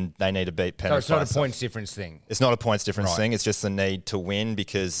 and they need to beat So Penrith. it's not by a points difference thing. It's not a points difference Right. thing. It's just the need to win,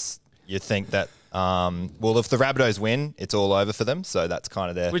 because you think that, well, if the Rabbitohs win, it's all over for them. So that's kind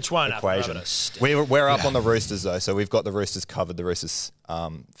of their Which won't happen, equation. Rabbitohs. We're up on the Roosters, though. So we've got the Roosters covered, the Roosters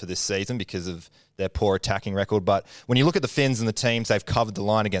for this season, because of their poor attacking record. But when you look at the Finns and the teams they've covered the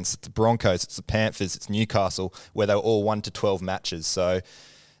line against, it's the Broncos, it's the Panthers, it's Newcastle, where they were all 1 to 12 matches. So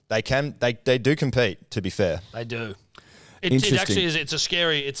they do compete, to be fair. They do. It Interesting. actually is. It's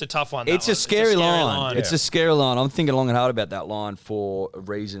a tough one. It's a scary line. It's a scary line. I'm thinking long and hard about that line for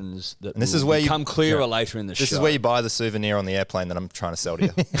reasons that this is where you become clearer later in the show. This is where you buy the souvenir on the airplane that I'm trying to sell to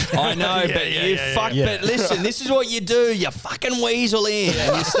you. I know, but But listen, this is what you do. You fucking weasel in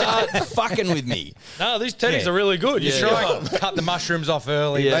and you start fucking with me. No, these teddies are really good. You Try try and cut the mushrooms off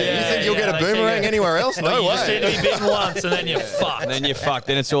early. Yeah. Mate, you think you'll get a they boomerang think- anywhere else? No You just need way. to be bitten once and then you're fucked. And then you're fucked.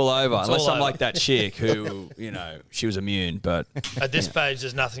 Then it's all over. Unless all I'm over. like that chick who, she was immune, but At this page,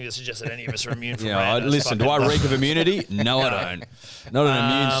 there's nothing that suggests that any of us are immune from listen, do I reek of immunity? No, I don't. Not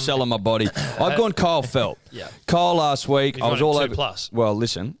an immune cell in my body. I've gone Kyle Felt. Yeah. Kyle last week, You've I was gone all at over. 2+. Well,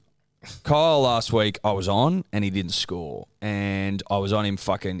 listen, Kyle last week I was on and he didn't score. And I was on him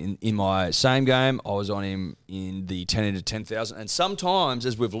fucking in my same game. I was on him in the 10 into 10,000. And sometimes,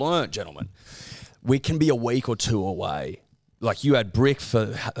 as we've learnt, gentlemen, we can be a week or two away. Like you had Brick for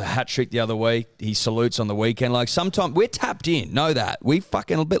the hat trick the other week. He salutes on the weekend. Like sometimes we're tapped in. Know that. We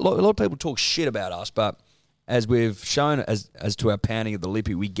fucking a lot of people talk shit about us, but as we've shown as to our pounding of the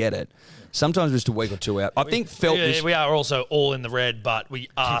lippy, we get it. Sometimes just a week or two out. I think felt this. We are also all in the red, but we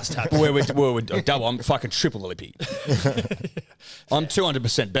are tapped. we're double. I'm fucking triple the lippy. I'm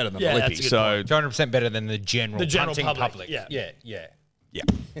 200% better than the lippy. So 200% better than the general punting public. Yeah.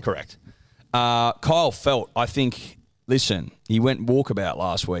 Correct. Kyle felt, I think, listen, he went walkabout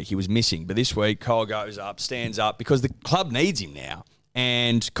last week. He was missing. But this week, Kyle goes up, stands up, because the club needs him now.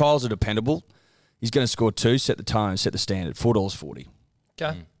 And Kyle's a dependable. He's going to score 2, set the tone, set the standard. $4.40.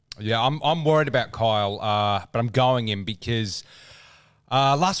 Okay. Yeah, I'm worried about Kyle, but I'm going him because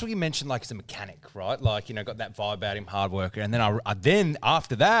last week you mentioned like he's a mechanic, right? Like, you know, got that vibe about him, hard worker. And then then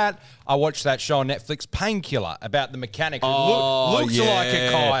after that, I watched that show on Netflix, Painkiller, about the mechanic who looks like a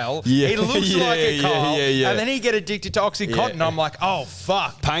Kyle. Yeah. He looks like a Kyle. And then he get addicted to Oxycontin. Yeah. I'm like, oh,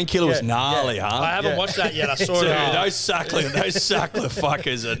 fuck. Painkiller was gnarly, huh? I haven't watched that yet. I saw it. Those Sackler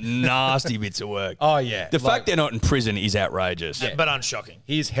fuckers are nasty bits of work. Oh, yeah. The fact they're not in prison is outrageous. Yeah. But unshocking.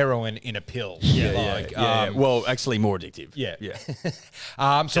 He's heroin in a pill. Well, actually more addictive. Yeah.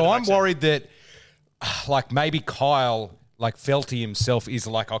 So I'm worried that, like, maybe Kyle, like, Felty himself is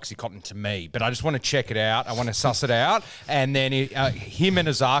like Oxycontin to me, but I just want to check it out. I want to suss it out. And then him and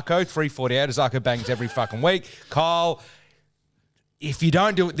Azarko, 348, Azarko bangs every fucking week. Kyle, if you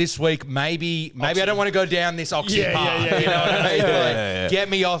don't do it this week, maybe I don't want to go down this oxy path. You know what I mean? Get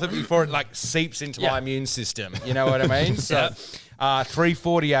me off it before it, like, seeps into my immune system. You know what I mean? So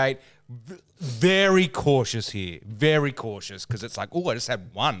 348... Very cautious here. Very cautious because it's like, oh, I just had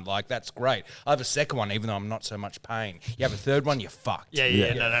one. Like, that's great. I have a second one, even though I'm not so much pain. You have a third one, you're fucked. No.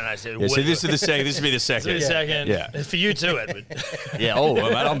 So this is the second. This would be the second. This is the second. Yeah. For you too, Edward. Yeah. Oh,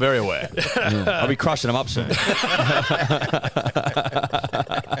 mate, I'm very aware. I'll be crushing them up soon.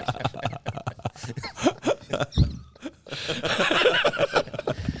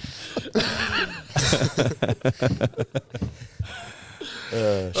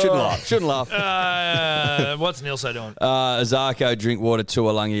 Shouldn't laugh. What's Nilso doing? Azarko, Drinkwater,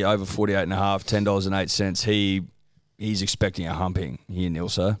 Tuolangi, over 48.5, $10.08. He's expecting a humping here,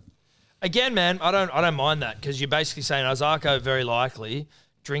 Nilso. Again, man, I don't mind that because you're basically saying Azarko very likely,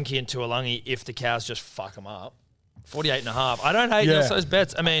 Drinky and Tuolangi if the cows just fuck them up. 48.5. I don't hate Nilso's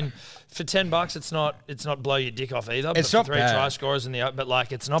bets. I mean, for $10, it's not blow your dick off either. It's but not for 3 bad. try scorers in the but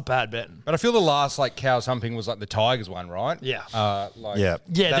like it's not bad betting. But I feel the last like cows humping was like the Tigers one, right? Yeah.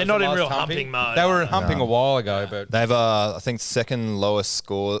 They're not in real humping mode. They were humping a while ago, but They've I think second lowest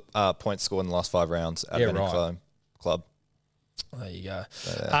score points scored in the last 5 rounds at Club. There you go.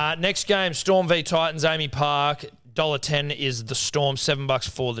 Next game, Storm v Titans, Amy Park. $1.10 is the Storm, $7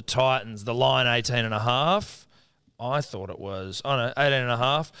 for the Titans. The line 18.5. I thought it was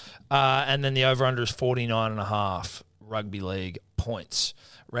 18.5. And then the over-under is 49.5 rugby league points.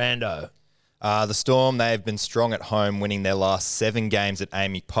 Rando. The Storm, they have been strong at home, winning their last 7 games at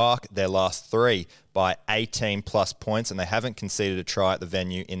Amy Park, their last 3 by 18-plus points, and they haven't conceded a try at the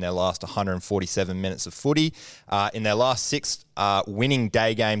venue in their last 147 minutes of footy. In their last 6 winning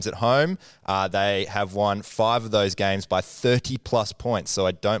day games at home, they have won 5 of those games by 30-plus points, so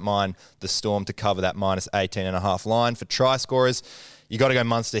I don't mind the Storm to cover that minus 18.5 line. For try scorers, you got to go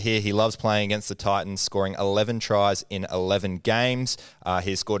Munster here. He loves playing against the Titans, scoring 11 tries in 11 games.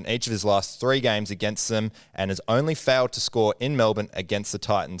 He's scored in each of his last 3 games against them and has only failed to score in Melbourne against the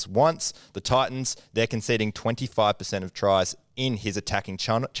Titans once. The Titans, they're conceding 25% of tries in his attacking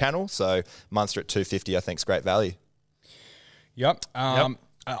channel. So Munster at 250, I think, is great value. Yep. I'm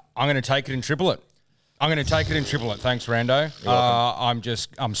going to take it and triple it. Thanks, Rando.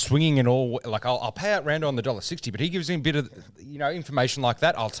 I'm swinging it all. Like I'll pay out Rando on the $1.60, but he gives me a bit of information like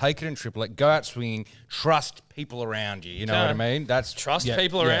that. I'll take it and triple it. Go out swinging. Trust people around you. You know what I mean? That's trust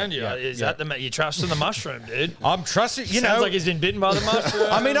people around you. Is that you trust in the mushroom, dude? I'm trusting. Sounds like he's been bitten by the mushroom.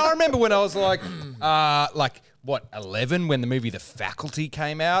 I mean, I remember when I was like 11 when the movie The Faculty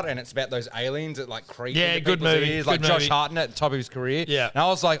came out, and it's about those aliens that like creep. Yeah, into good people's movie. ears, like Josh Hartnett at the top of his career. Yeah, and I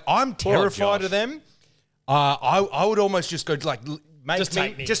was like, I'm terrified of them. I would almost just go like, just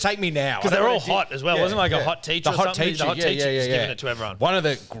take me now. Because they're all hot as well. Wasn't like a hot teacher or something? The hot teacher is giving it to everyone. One of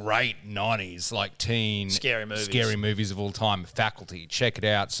the great 90s like teen scary movies of all time, Faculty. Check it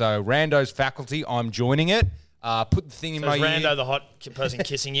out. So Rando's Faculty, I'm joining it. Put the thing in So my is ear. Rando the hot person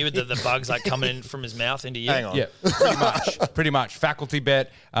kissing you with the bugs like coming in from his mouth into you? Hang on. Yeah, pretty much. Faculty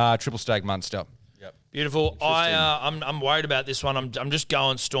bet, triple stake Munster. Yep. Beautiful. I'm worried about this one. I'm just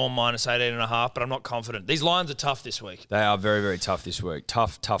going Storm minus 18.5, but I'm not confident. These lines are tough this week. They are very, very tough this week.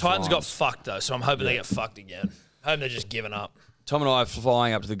 Tough Titans lines. got fucked though, so I'm hoping they get fucked again. Hoping they're just giving up. Tom and I are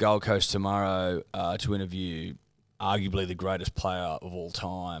flying up to the Gold Coast tomorrow to interview arguably the greatest player of all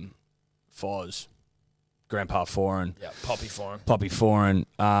time, Foz, Grandpa Foran. Yeah, Poppy for him. Poppy Foran,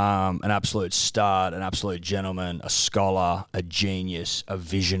 an absolute stud, an absolute gentleman, a scholar, a genius, a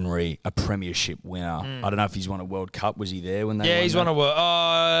visionary, a premiership winner. I don't know if he's won a World Cup. Was he there when they Yeah, won he's that? won a world.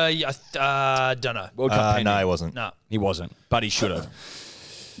 Don't know. World Cup pending. No, he wasn't. No. He wasn't, but he should have.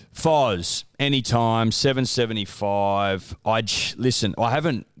 Foz, anytime, 775. Listen,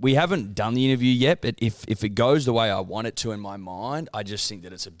 we haven't done the interview yet, but if it goes the way I want it to in my mind, I just think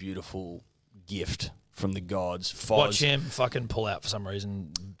that it's a beautiful gift from the gods. Foz. Watch him fucking pull out for some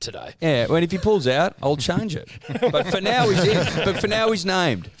reason today. Yeah, well, if he pulls out, I'll change it. But for now, he's in. But for now, he's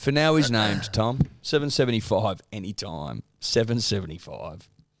named. For now, he's named, Tom. 775 anytime. 775.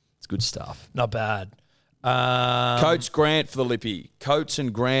 It's good stuff. Not bad. Coates Grant for the Lippy. Coates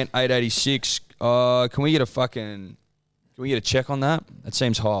and Grant 886. Can we get a check on that? That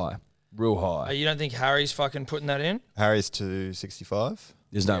seems high, real high. You don't think Harry's fucking putting that in? Harry's to 65.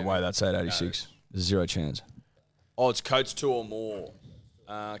 There's no way that's 886. There's zero chance. Oh, it's Coates 2 or more.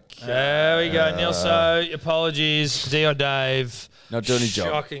 Okay. There we go, Neil. So apologies, D or Dave. Not doing his job.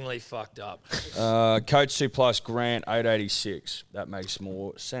 Shockingly fucked up. Coates 2 plus Grant 886. That makes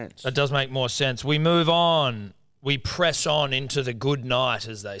more sense. That does make more sense. We move on. We press on into the good night,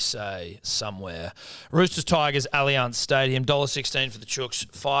 as they say somewhere. Roosters Tigers Allianz Stadium, $1.16 for the Chooks,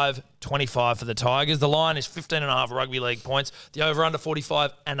 $5.25 for the Tigers. The line is 15.5 rugby league points. The over under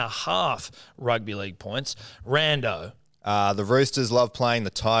 45.5 rugby league points. Rando. The Roosters love playing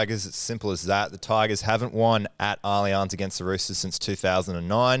the Tigers. It's simple as that. The Tigers haven't won at Allianz against the Roosters since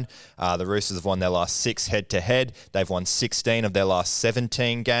 2009. The Roosters have won their last 6 head-to-head. They've won 16 of their last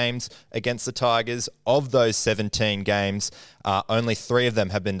 17 games against the Tigers. Of those 17 games, only 3 of them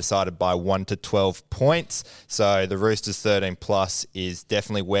have been decided by 1 to 12 points. So the Roosters 13 plus is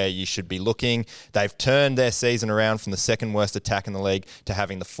definitely where you should be looking. They've turned their season around from the second worst attack in the league to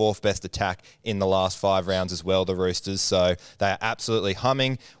having the 4th best attack in the last 5 rounds as well, the Roosters. So they are absolutely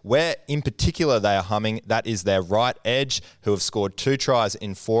humming. Where in particular they are humming, that is their right edge, who have scored 2 tries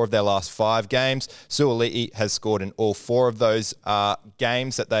in 4 of their last 5 games. Suoli'i has scored in all 4 of those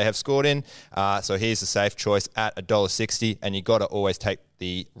games that they have scored in. So here's a safe choice at $1.60, and you got to always take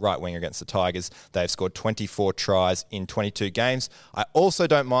the right wing against the Tigers. They've scored 24 tries in 22 games. I also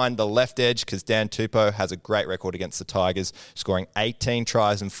don't mind the left edge because Dan Tupou has a great record against the Tigers, scoring 18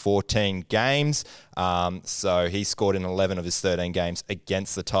 tries in 14 games. So he scored in 11 of his 13 games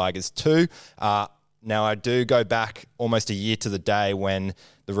against the Tigers too. Now, I do go back almost a year to the day when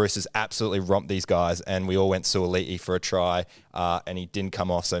the Roosters absolutely romped these guys and we all went Suoli'i for a try and he didn't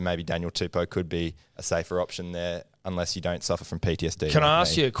come off, so maybe Daniel Tupou could be a safer option there unless you don't suffer from PTSD. Can I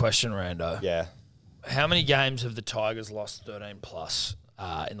ask you a question, Rando? Yeah. How many games have the Tigers lost 13 plus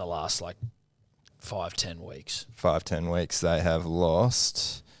in the last 5-10 weeks? 5-10 weeks they have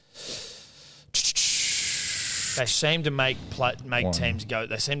lost. They seem to make teams go.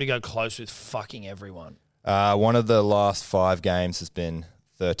 They seem to go close with fucking everyone. One of the last 5 games has been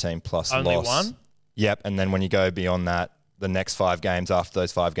 13 plus Only loss. one? Yep, and then when you go beyond that, the next 5 games after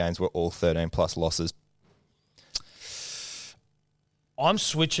those 5 games were all 13 plus losses. I'm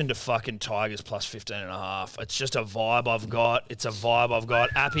switching to fucking Tigers plus 15.5. It's just a vibe I've got.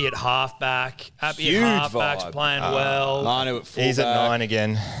 Appy at halfback. Huge at halfback's vibe. playing well. Manu at fullback. He's at 9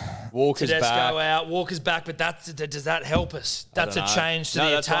 again. Walker's Tedesco back. out. Walker's back, but does that help us? That's a don't know. change to No,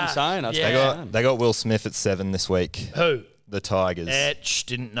 the that's what I'm attack. saying. That's yeah. what I'm They got Will Smith at 7 this week. Who? The Tigers. Etch.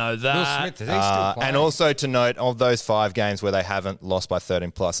 Didn't know Will that. Smith, is he still playing? And also to note, of those 5 games where they haven't lost by 13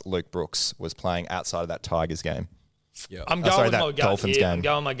 plus, Luke Brooks was playing outside of that Tigers game. I'm going sorry, with that my gut Dolphins here. game. I'm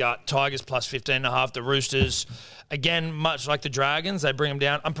going with my gut. Tigers plus 15.5. The Roosters, again, much like the Dragons, they bring them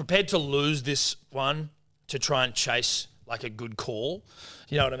down. I'm prepared to lose this one to try and chase a good call.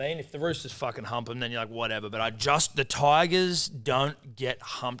 You know what I mean? If the Roosters fucking hump them, then you're like, whatever. But the Tigers don't get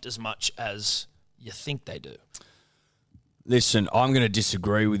humped as much as you think they do. Listen, I'm going to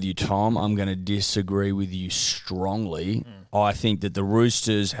disagree with you, Tom. I'm going to disagree with you strongly. I think that the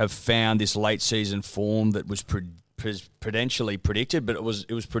Roosters have found this late season form that was prudentially predicted, but it was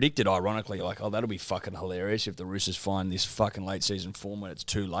predicted ironically, that'll be fucking hilarious if the Roosters find this fucking late season form when it's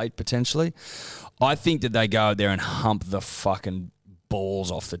too late, potentially. I think that they go out there and hump the fucking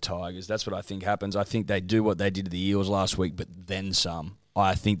balls off the Tigers. That's what I think happens. I think they do what they did to the Eels last week, but then some.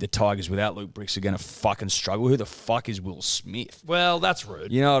 I think the Tigers without Luke Bricks are going to fucking struggle. Who the fuck is Will Smith? Well, that's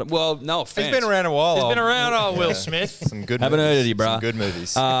rude. You know, well, no offense. He's been around a while. He's been around, Will Smith. Some good Haven't movies. heard of you, bro. Some good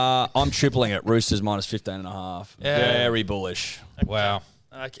movies. I'm tripling it. Roosters minus 15.5. Yeah. Very bullish. Wow.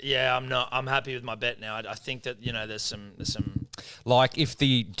 Okay, yeah, I'm not. I'm happy with my bet now. I think that there's some. Like if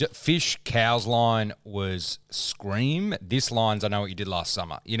the fish cows line was Scream, this line's I Know What You Did Last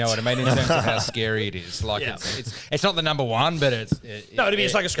Summer. You know what I mean in terms of how scary it is. Like Yeah. it's not the number one, but it's No, to me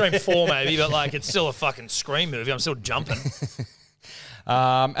it's like a Scream 4 maybe, but like it's still a fucking Scream movie. I'm still jumping.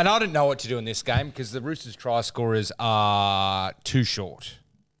 And I didn't know what to do in this game because the Roosters try scorers are too short,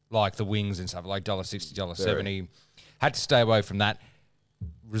 like the wings and stuff, like $1.60, $1.70. Had to stay away from that.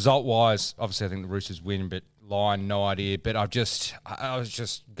 Result-wise, obviously I think the Roosters win, but line, no idea. But I was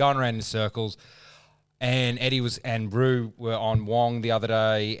just going around in circles. And Eddie and Rue were on Wong the other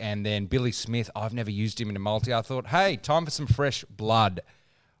day, and then Billy Smith. I've never used him in a multi. I thought, hey, time for some fresh blood,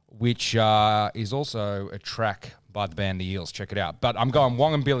 which is also a track by the band The Eels. Check it out. But I'm going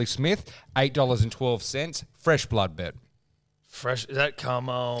Wong and Billy Smith, $8.12, fresh blood bet. Fresh, is that come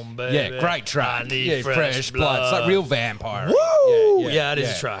on, baby? Yeah, great track. I need Yeah, fresh blood. It's like real vampire. Woo! Yeah, it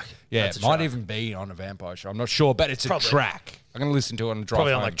is a track. Yeah, That's it a might track. even be on a vampire show. I'm not sure, but it's Probably. a track. I'm going to listen to it on the drive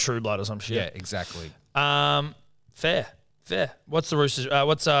Probably on home. like True Blood or some shit. Yeah, exactly. Fair. What's the Roosters?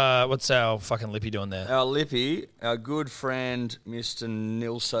 What's our fucking Lippy doing there? Our Lippy, our good friend, Mr.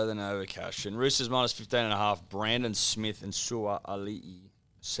 Nilso the Novocash. And Roosters minus 15.5. Brandon Smith and Sua Ali'i,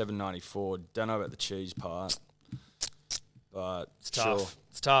 $7.94. Don't know about the cheese part. But It's tough. Sure.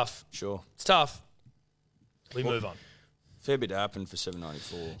 It's tough. Sure. It's tough. We move on. Fair bit happened for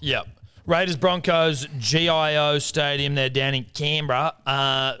 $7.94. Yep. Raiders Broncos GIO Stadium. They're down in Canberra.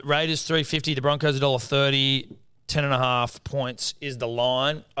 Raiders $3.50. The Broncos $1.30. 10.5 points is the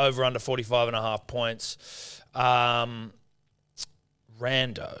line. Over under 45.5 points.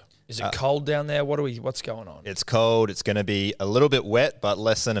 Rando. Is it cold down there? What's going on? It's cold. It's going to be a little bit wet, but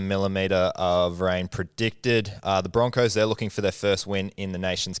less than a millimetre of rain predicted. The Broncos, they're looking for their first win in the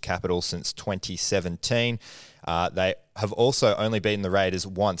nation's capital since 2017. They have also only beaten the Raiders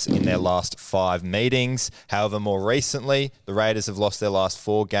once in their last 5 meetings. However, more recently, the Raiders have lost their last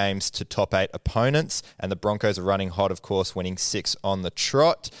 4 games to top 8 opponents, and the Broncos are running hot, of course, winning 6 on the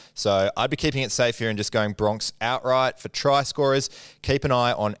trot. So I'd be keeping it safe here and just going Bronx outright. For try scorers, keep an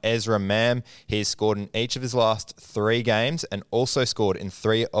eye on Ezra Mam. He's scored in each of his last 3 games and also scored in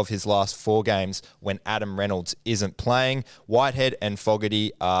 3 of his last 4 games when Adam Reynolds isn't playing. Whitehead and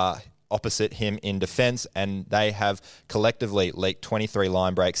Fogarty are opposite him in defence, and they have collectively leaked 23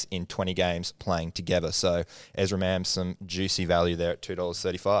 line breaks in 20 games playing together. So Ezra Mam, some juicy value there at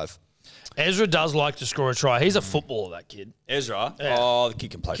 $2.35. Ezra does like to score a try. He's a footballer, that kid. Ezra? Yeah. Oh, the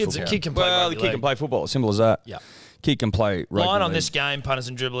kid can play Kid's football. a kid can play Well, rugby the kid can league. play football. Simple as that. Yeah. Kid can play rugby Line on league. this game, punters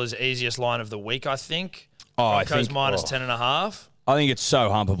and dribblers, easiest line of the week, I think. Oh, I Broncos think- minus oh. 10.5. I think it's so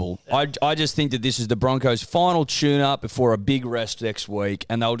humpable. I just think that this is the Broncos' final tune-up before a big rest next week,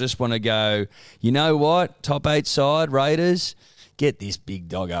 and they'll just want to go, you know what, top 8 side, Raiders, get this big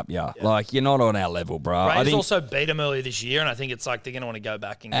dog up, yeah. Like, you're not on our level, bro. Raiders I think, also beat them earlier this year, and I think it's like they're going to want to go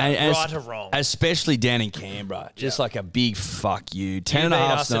back and go and right or wrong. especially down in Canberra, just like a big fuck you. 10 You and a beat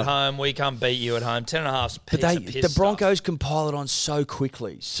half. us at home, we can't beat you at home. 10.5's But the Broncos can pile it on so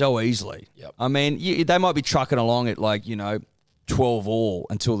quickly, so easily. Yep. I mean, they might be trucking along at 12 all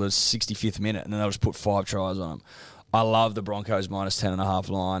until the 65th minute, and then they'll just put 5 tries on them. I love the Broncos minus 10.5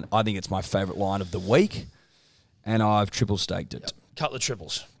 line. I think it's my favourite line of the week, and I've triple staked it. Couple of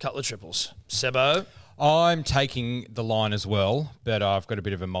triples. Sebo. I'm taking the line as well, but I've got a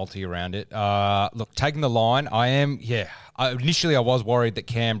bit of a multi around it. Look, taking the line, initially I was worried that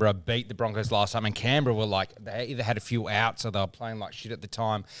Canberra beat the Broncos last time, and Canberra were they either had a few outs or they were playing like shit at the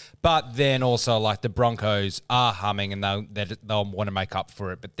time. But then also the Broncos are humming and they'll want to make up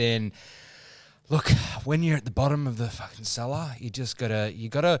for it. But then, look, when you're at the bottom of the fucking cellar, you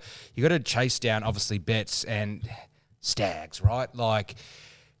gotta chase down obviously bets and stags, right?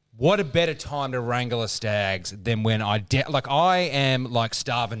 What a better time to wrangle a Stags than when I am like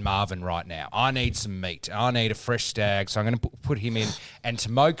starving Marvin right now. I need some meat. I need a fresh Stag, so I'm going to put him in. And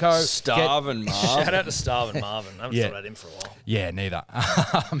Tomoko. Starving Marvin. Shout out to Starvin Marvin. I haven't thought about him for a while. Yeah, neither.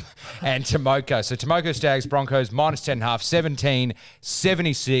 And Tomoko. So Tomoko Stags, Broncos, minus 10.5,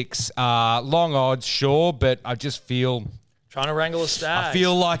 17.76. Long odds, sure, but I just feel Trying to wrangle a stag. I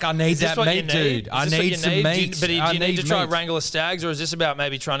feel like I need Is this that what meat, you need? dude. Is I this what need you some need? meat. Do you need to try meat. and wrangle a stags, or is this about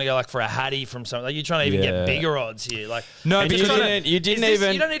maybe trying to go like for a hattie from something? Like, you're trying to even Yeah. get bigger odds here. Like, No, you're but just you trying you didn't is this-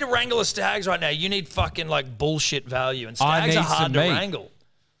 even- You don't need to wrangle a stags right now. You need fucking like bullshit value, and I stags need are hard some to meat. wrangle.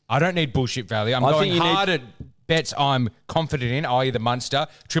 I don't need bullshit value. I'm I going think you need- hard at bets I'm confident in, i.e. the Munster,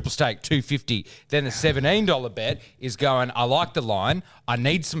 triple stake, 250. Then the $17 bet is going, I like the line, I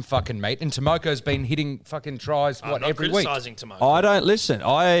need some fucking meat. And Tomoko's been hitting fucking tries, I'm not every week? criticising Tomoko. I don't listen.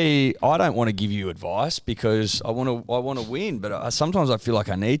 I don't want to give you advice because I want to win, but sometimes I feel like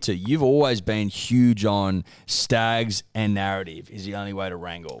I need to. You've always been huge on stags and narrative is the only way to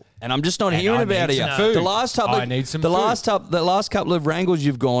wrangle, and I'm just not And hearing I about need it. some yet. food. The last couple, I need some the food. last couple of wrangles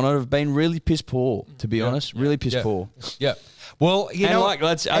you've gone on have been really piss poor. To be honest, really piss poor. Yeah. Well, you And know, like,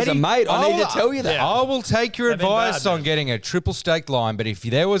 as a mate, I need to tell you that. Yeah. I will take your They've been advice bad, on man. getting a triple staked line, but if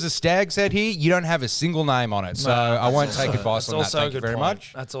there was a stag set here, you don't have a single name on it. So I won't take advice that's on that. also a Thank you good very point.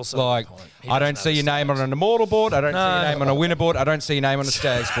 much. That's also like, a good point. He I don't doesn't see have your the name stags. on an immortal board. I don't see No. your name on a winner board. I don't see your name on a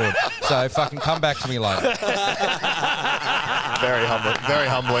stags board. So fucking come back to me later. Very humbling. Very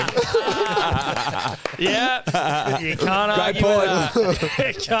humbling. Yeah, you can't argue point. with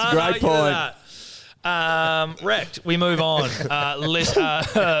that. You can't great argue point. with that. Wrecked. We move on.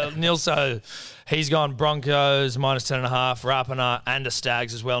 Nilso, he's gone Broncos minus 10.5, Rapana and a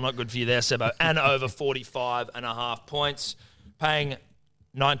Stags as well. Not good for you there, Sebo. And over 45.5 points, paying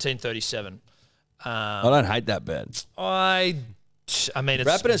 19.37. I don't hate that bet. I mean, it's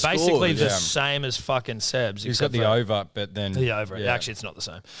Rapana basically scores, the yeah. same as fucking Seb's. He's got except the for- over, but then The over. Yeah. Actually, it's not the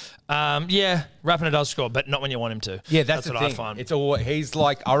same. Yeah, Rapana does score, but not when you want him to. Yeah, that's the what thing. I find. It's all he's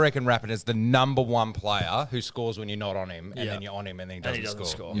like. I reckon Rapid the number one player who scores when you're not on him, and Yeah. then you're on him, and then he and doesn't, he doesn't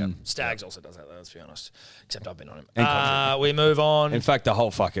score. Yep. Stags also does that, though, let's be honest. Except I've been on him. And We move on. In fact, the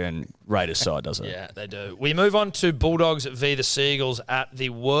whole fucking Raiders side does it. Yeah, they do. We move on to Bulldogs v. the Seagulls at the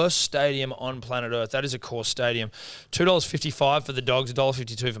worst stadium on planet Earth. That is a Course Stadium. $2.55 for the Dogs,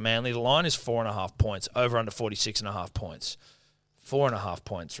 $1.52 for Manly. The line is 4.5 points, over under 46.5 points. 4.5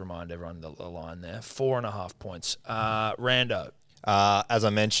 points, remind everyone the line there. 4.5 points. Rando. As I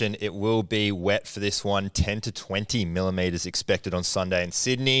mentioned, it will be wet for this one. 10 to 20 millimetres expected on Sunday in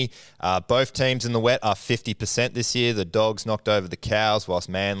Sydney. Both teams in the wet are 50% this year. The Dogs knocked over the Cows, whilst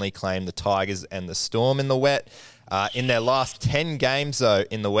Manly claimed the Tigers and the Storm in the wet. In their last 10 games, though,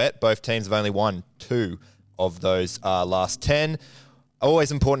 in the wet, both teams have only won 2 of those last 10.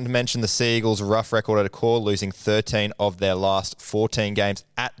 Always important to mention the Seagulls' rough record at a core, losing 13 of their last 14 games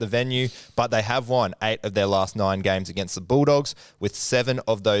at the venue, but they have won 8 of their last 9 games against the Bulldogs, with 7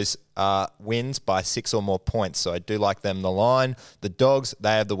 of those wins by 6 or more points. So I do like them the line. The Dogs,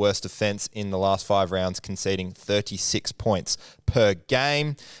 they have the worst defence in the last 5 rounds, conceding 36 points per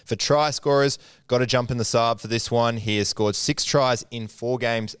game. For try scorers, got to jump in the Saab for this one. He has scored 6 tries in 4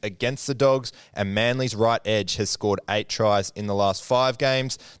 games against the Dogs, and Manly's right edge has scored 8 tries in the last 5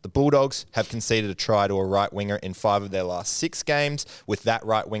 games. The Bulldogs have conceded a try to a right winger in 5 of their last 6 games, with that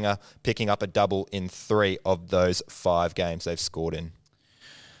right winger picking up a double in 3 of those 5 games they've scored in.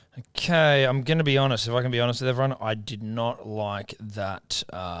 Okay, I'm going to be honest. If I can be honest with everyone, I did not like that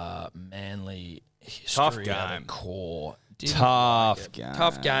Manly history Tough at game. a core. Tough game.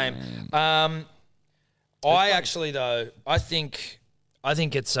 Tough game. I actually though, I think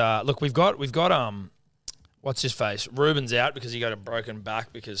it's look, we've got what's his face? Ruben's out because he got a broken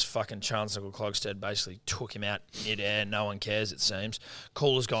back because fucking Chancellor Clogstead basically took him out mid-air. No one cares, it seems.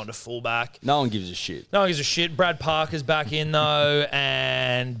 Cooler's gone to fullback. No one gives a shit. No one gives a shit. Brad Parker's back in, though,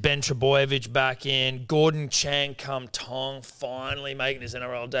 and Ben Trebojevic back in. Gordon Chang Kum Tong finally making his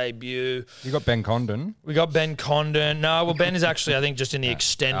NRL debut. You got Ben Condon. We got Ben Condon. No, well, Ben is actually, I think, just in the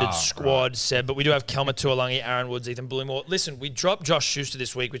extended squad, Seb, but we do have Kelma Tuolangi, Aaron Woods, Ethan Bullimore. Listen, we dropped Josh Schuster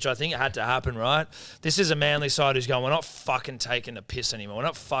this week, which I think had to happen, right? This is a Manly side who's going, we're not fucking taking the piss anymore. We're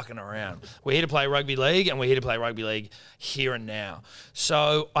not fucking around. We're here to play rugby league, and we're here to play rugby league here and now.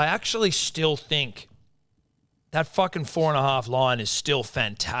 So I actually still think that fucking 4.5 line is still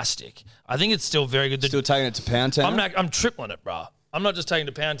fantastic. I think it's still very good. Still taking it to Pound Town? I'm tripling it, bro. I'm not just taking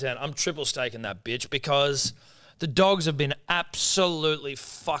it to Pound Town. I'm triple staking that bitch because the Dogs have been absolutely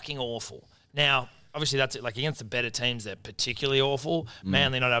fucking awful. Now, obviously, that's it. Like, against the better teams, they're particularly awful.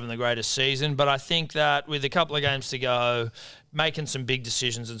 Manly not having the greatest season. But I think that with a couple of games to go, making some big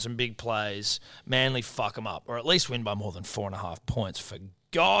decisions and some big plays, Manly fuck them up. Or at least win by more than 4.5 points, for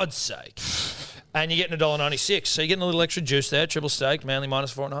God's sake. And you're getting $1.96. So you're getting a little extra juice there. Triple stake, Manly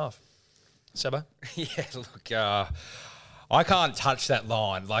minus 4.5. Seba? Yeah, look, I can't touch that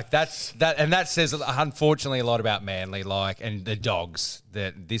line. Like and that says unfortunately a lot about Manly, like, and the Dogs.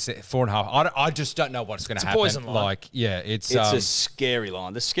 That this 4.5. I just don't know what's going to happen. Poison line. Like, yeah, it's a scary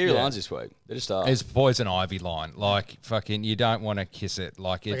line. The scary lines this week. They just are. It's poison ivy line. Like, fucking, you don't want to kiss it.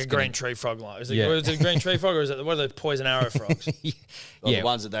 Like it's a green tree frog line. Is it a green tree frog or is it what are the poison arrow frogs? The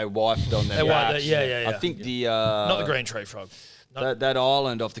ones that they wiped on their backs. Yeah. I think not the green tree frog. That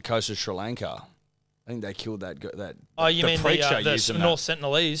island off the coast of Sri Lanka. I think they killed that. Oh, you mean preacher the North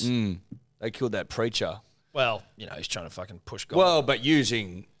Sentinelese? They killed that preacher. Well, he's trying to fucking push God. Well, but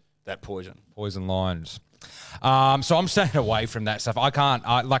using that poison lines. So I'm staying away from that stuff. I can't.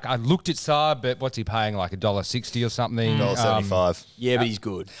 I looked at Saab, but what's he paying? Like $1.60 or something. $1.75. Yeah, but he's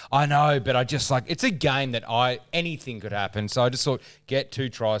good. I know, but I just it's a game that anything could happen. So I just thought get 2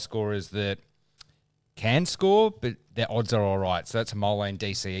 try scorers that can score, but their odds are all right. So that's Hamole and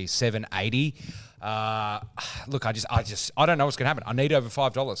DCE 780. Look, I don't know what's going to happen. I need over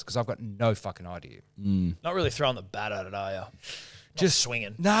 $5 because I've got no fucking idea. Not really throwing the bat at it, are you? Just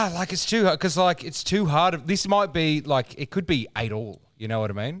swinging. Nah, it's too hard because it's too hard. This might be it could be 8-all. You know what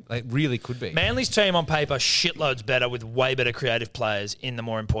I mean? It really could be. Manly's team on paper shitloads better with way better creative players in the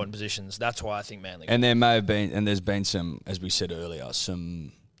more important positions. That's why I think Manly. And there may have been, and there's been some, as we said earlier,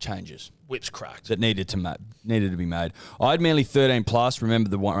 some changes. Whips cracked that needed to be made. I had Manly 13 plus. Remember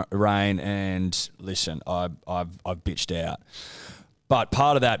the rain, and listen, I've bitched out. But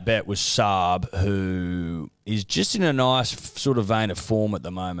part of that bet was Saab, who is just in a nice sort of vein of form at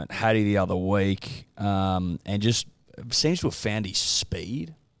the moment. Hattie the other week, and just seems to have found his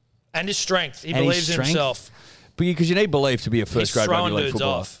speed and his strength. He believes in himself. Because you need belief to be a first-grade rugby league dudes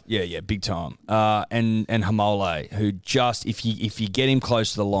footballer. Off. Yeah, big time. And Hamole, who just if you get him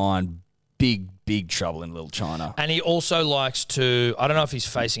close to the line, big trouble in Little China. And he also likes to. I don't know if he's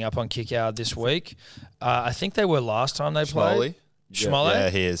facing up on Kickout this week. I think they were last time they played. Schmolle? Yeah,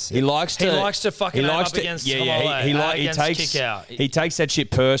 he is. He likes to fucking aim up against Hamole. He takes that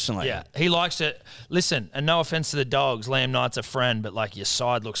shit personally. Yeah, he likes to listen. And no offense to the Dogs, Liam Knight's a friend, but your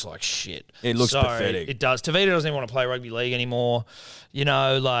side looks like shit. It looks pathetic. It does. Tavita doesn't even want to play rugby league anymore.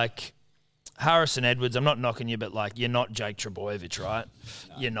 Harrison Edwards. I'm not knocking you, but you're not Jake Trebojevic, right?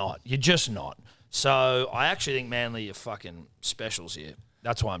 No. You're not. You're just not. So I actually think Manly are fucking specials here.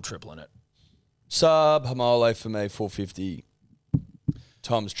 That's why I'm tripling it. Saab, Hamole for me, 450.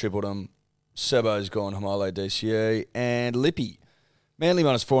 Tom's tripled him. Sebo's gone Hamole DCE. And Lippy. Manly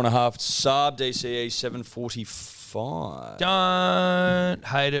minus 4.5. Saab DCE 745. Don't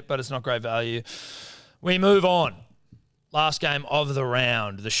hate it, but it's not great value. We move on. Last game of the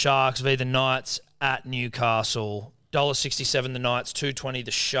round. The Sharks v the Knights at Newcastle. $1.67 the Knights, $2.20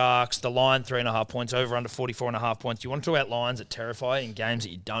 the Sharks. The line 3.5 points, over under 44.5 points. You want to talk about lines that terrify in games that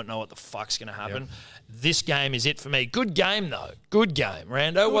you don't know what the fuck's going to happen. Yep. This game is it for me. Good game though. Good game,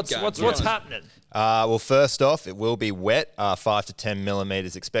 Rando. What's happening? Well, first off, it will be wet. 5 to 10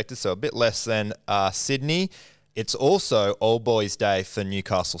 millimetres expected, so a bit less than Sydney. It's also Old Boys Day for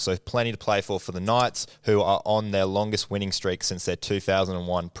Newcastle, so plenty to play for the Knights, who are on their longest winning streak since their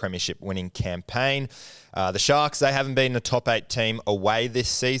 2001 Premiership winning campaign. The Sharks, they haven't been a top 8 team away this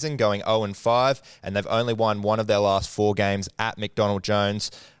season, going 0-5, and they've only won one of their last 4 games at McDonald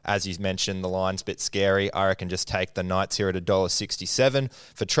Jones. As you mentioned, the line's a bit scary. I reckon just take the Knights here at $1.67.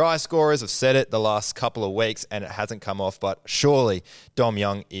 For try scorers, I've said it the last couple of weeks, and it hasn't come off, but surely Dom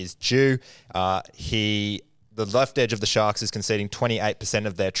Young is due. The left edge of the Sharks is conceding 28%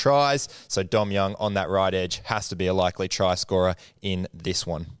 of their tries, so Dom Young on that right edge has to be a likely try scorer in this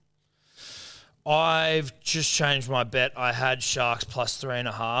one. I've just changed my bet. I had Sharks plus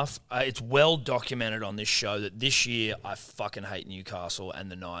 3.5. It's well documented on this show that this year I fucking hate Newcastle and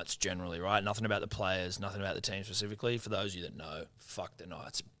the Knights generally, right? Nothing about the players, nothing about the team specifically. For those of you that know, fuck the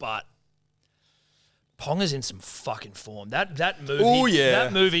Knights. But Ponga's in some fucking form. That movie,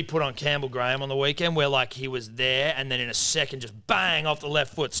 that movie put on Campbell Graham on the weekend where he was there and then in a second just bang off the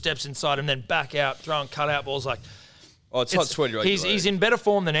left foot, steps inside and then back out, throwing cutout balls it's not 20 he's in better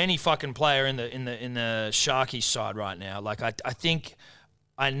form than any fucking player in the Sharkies side right now. I think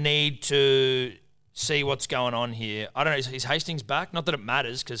I need to see what's going on here. I don't know. Is Hastings back? Not that it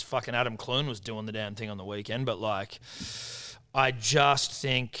matters because fucking Adam Clune was doing the damn thing on the weekend, but I just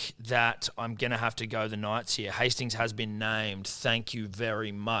think that I'm going to have to go the Knights here. Hastings has been named. Thank you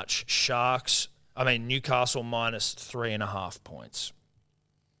very much. Newcastle minus 3.5 points.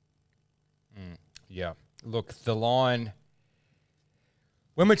 Yeah. Look, the line,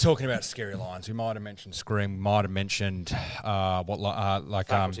 when we're talking about scary lines, we might have mentioned Scream, might have mentioned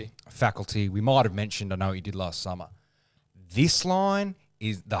Faculty. Faculty. We might have mentioned, I know what you did last summer. This line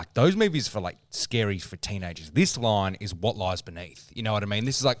is like those movies for like scary for teenagers. This line is what lies beneath. You know what I mean?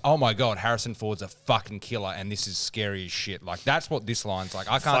 This is like, oh my God, Harrison Ford's a fucking killer and this is scary as shit. Like that's what this line's like.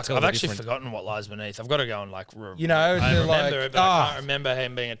 I can't tell I've the actually difference. forgotten what lies beneath. I've got to go and like, You know, I they're remember like, it, but I can't remember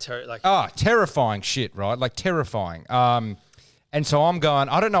him being a like. Terrifying shit, right? Like terrifying. And so I'm going,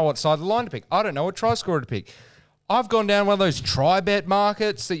 I don't know what side of the line to pick. I don't know what try scorer to pick. I've gone down one of those try-bet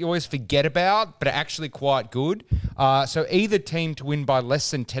markets that you always forget about, but are actually quite good. So either team to win by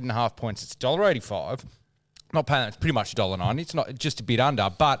less than 10.5 points, it's $1.85. Not paying that, it's pretty much $1.90. It's not just a bit under,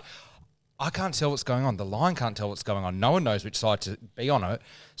 but I can't tell what's going on. The line can't tell what's going on. No one knows which side to be on it.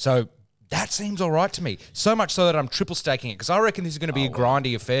 So that seems all right to me. So much so that I'm triple staking it because I reckon this is going to be a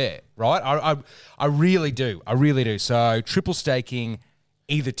grindy affair, right? I really do. I really do. So triple staking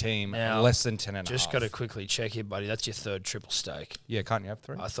either team Now, less than 10.5. Just got to quickly check here, buddy. That's your third triple stake. Yeah, can't you have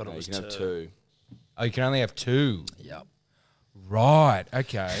 3? I thought it was You can two. have 2. Oh, you can only have 2. Yep. Right.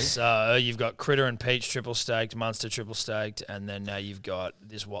 Okay. So you've got Critter and Peach triple staked, Munster triple staked, and then now you've got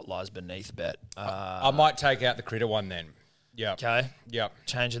this what lies beneath bet. I might take out the Critter one then. Yeah. Okay, Yep.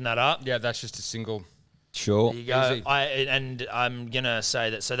 changing that up. Yeah, that's just a single. Sure. There you go. Easy. And I'm gonna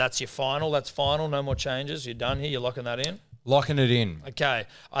say that. So that's your final. That's final. No more changes. You're done here. You're locking that in. Locking it in. Okay,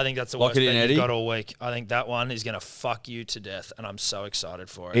 I think that's the Lock worst it in, bet Eddie. you've got all week. I think that one is gonna fuck you to death, and I'm so excited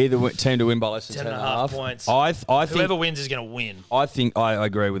for it. Either team to win by less than 10.5 10.5 points. I Whoever think wins is gonna win. I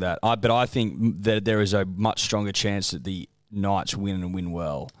agree with that. But I think that there is a much stronger chance that the Knights win and win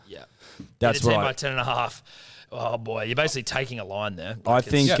well. Yeah, That's Get a team what by 10.5. Oh boy, you're basically taking a line there. I Like,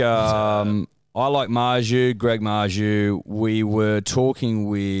 think. it's- I like Marju, Greg Marju. We were talking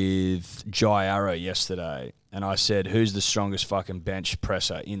with Jai Arrow yesterday, and I said, "Who's the strongest fucking bench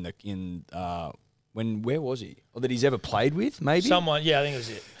presser where was he? Or that he's ever played with? Maybe someone. Yeah, I think it was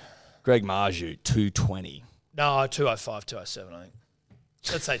it. Greg Marju, 220 No, 205, 207, I think.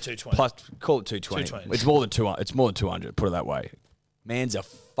 Let's say 220. plus. Call it 220. 220. It's more than 200. It's more than 200. Put it that way. Man's a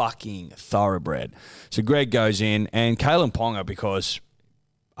fucking thoroughbred. So Greg goes in, and Kalen Ponga, because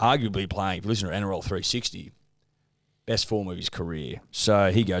arguably playing, if you listen to NRL 360, best form of his career.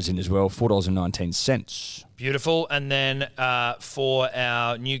 So he goes in as well, $4.19. Beautiful. And then for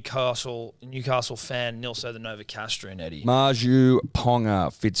our Newcastle fan, Nilso the Nova Castro and Eddie. Marju,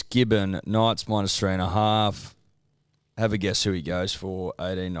 Ponga, Fitzgibbon, Knights minus 3.5. Have a guess who he goes for,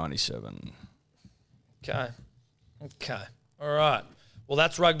 $18.97. Okay. All right. Well,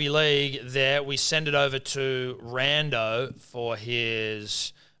 that's rugby league there. We send it over to Rando for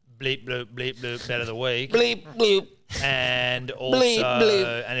his bleep, bloop, bleep, bloop bet of the week. Bleep, bloop. And also, Bleep,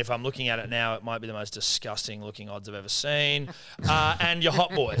 bleep. and if I'm looking at it now, it might be the most disgusting looking odds I've ever seen. And your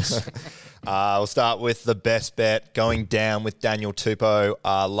hot boys. We'll start with the best bet going down with Daniel Tupou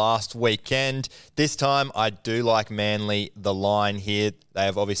last weekend. This time, I do like Manly, the line here. They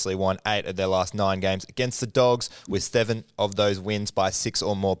have obviously won 8 of their last 9 games against the Dogs, with 7 of those wins by 6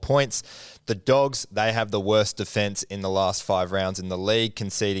 or more points. The Dogs, they have the worst defence in the last 5 rounds in the league,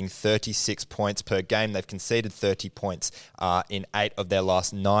 conceding 36 points per game. They've conceded 30 points in 8 of their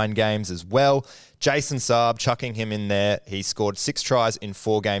last 9 games as well. Jason Saab, chucking him in there. He scored 6 tries in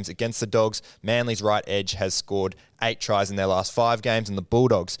 4 games against the Dogs. Manly's right edge has scored 8 tries in their last 5 games. And the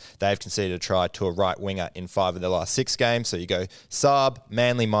Bulldogs, they've conceded a try to a right winger in 5 of their last 6 games. So you go Saab,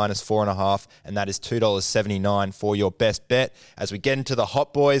 Manly minus 4.5, and that is $2.79 for your best bet. As we get into the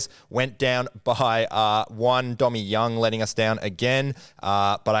hot boys, went down by 1, Dommy Young letting us down again.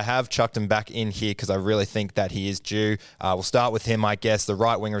 But I have chucked him back in here because I really think that he is due. We'll start with him, I guess. The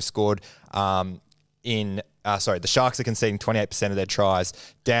right winger scored the Sharks are conceding 28% of their tries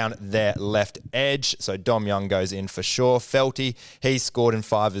down their left edge. So Dom Young goes in for sure. Felty, he's scored in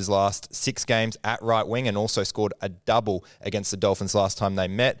 5 of his last 6 games at right wing and also scored a double against the Dolphins last time they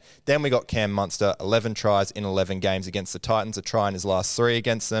met. Then we got Cam Munster, 11 tries in 11 games against the Titans, a try in his last 3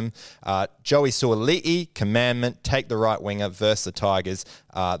 against them. Joey Suoli'i, commandment, take the right winger versus the Tigers.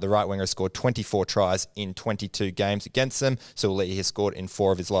 The right winger has scored 24 tries in 22 games against them. Suoli'i has scored in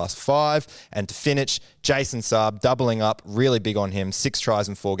 4 of his last 5. And to finish, Jason Saab doubling up, really big on him. 6 tries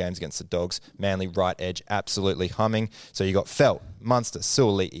in 4 games against the Dogs. Manly right edge, absolutely humming. So you got Felt, Munster,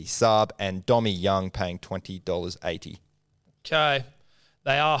 Suoli'i, Saab, and Dommy Young paying $20.80. Okay.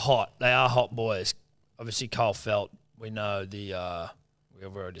 They are hot. They are hot boys. Obviously, Kyle Felt. We know we've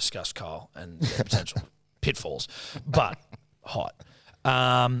already discussed Kyle and the potential pitfalls, but hot.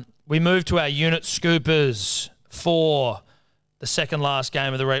 We move to our unit scoopers for the second last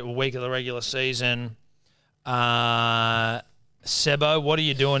game of the week of the regular season. Sebo, what are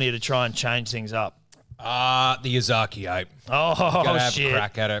you doing here to try and change things up? The Yazaki 8. Oh, Gotta have shit. a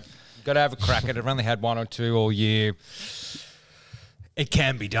crack at it. Got to have a crack at it. I've only had 1 or 2 all year. It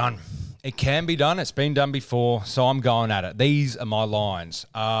can be done. It can be done. It's been done before, so I'm going at it. These are my lines.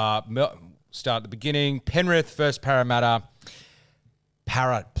 Start at the beginning. Penrith versus Parramatta.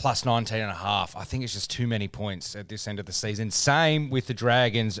 Para plus 19.5. I think it's just too many points at this end of the season. Same with the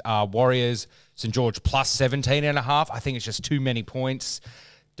Dragons. Warriors, St. George plus 17.5. I think it's just too many points.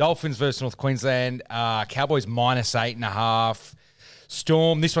 Dolphins versus North Queensland. Cowboys minus 8.5.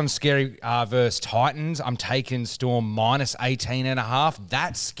 Storm, this one's scary, versus Titans. I'm taking Storm minus 18.5.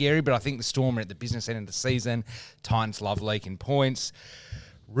 That's scary, but I think the Storm are at the business end of the season. Titans love leaking points.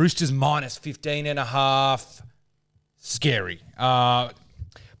 Roosters minus 15.5. Scary.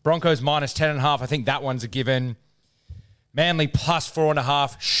 Broncos minus 10.5. I think that one's a given. Manly plus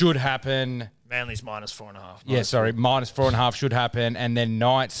 4.5 should happen. Manly's minus 4.5. Yeah, sorry, minus 4.5 should happen. And then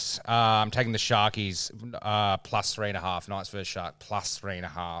Knights, I'm taking the Sharkies plus 3.5. Knights versus Shark plus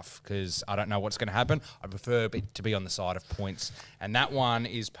 3.5 because I don't know what's going to happen. I prefer it to be on the side of points. And that one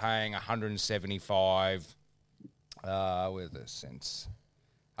is paying 175. Where's the cents?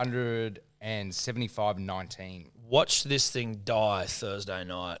 175.19. Watch this thing die Thursday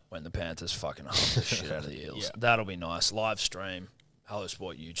night when the Panthers fucking hump the shit out of the Eels. Yeah. That'll be nice. Live stream. Hello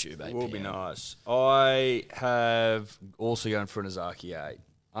Sport YouTube, 8 Will PM. be nice. I have also going for an Azaki 8.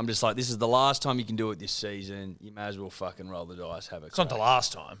 I'm just like, this is the last time you can do it this season. You may as well fucking roll the dice, have it. It's not the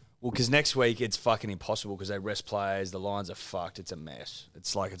last time. Well, because next week it's fucking impossible because they rest players. The lines are fucked. It's a mess.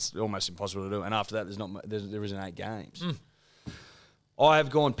 It's like it's almost impossible to do. And after that, there isn't 8 games. I have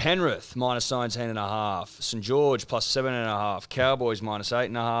gone Penrith minus 19.5, St. George plus 7.5, Cowboys minus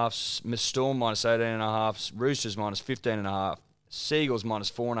 8.5, Storm minus 18.5, Roosters minus 15.5. Seagulls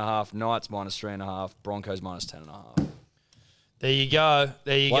minus 4.5, Knights minus 3.5, Broncos minus 10.5. There you go.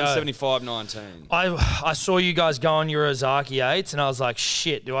 175.19. I saw you guys go on your Ozaki 8s, and I was like,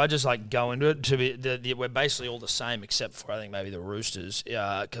 shit, do I just like go into it? We're basically all the same except for I think maybe the Roosters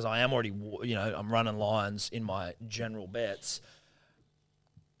because I am already, I'm running lines in my general bets.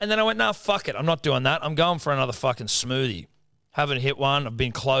 And then I went, nah, fuck it. I'm not doing that. I'm going for another fucking smoothie. Haven't hit one. I've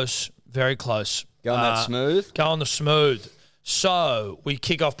been close, very close. Going that smooth? Going the smooth. So we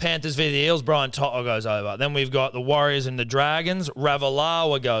kick off Panthers v the Eels. Brian Toto goes over. Then we've got the Warriors and the Dragons.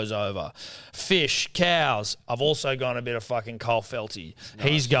 Ravalawa goes over. Fish, Cows. I've also gone a bit of fucking Cole Felty. Nice.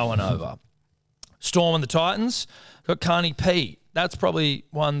 He's going over. Storm and the Titans. Got Carney P. That's probably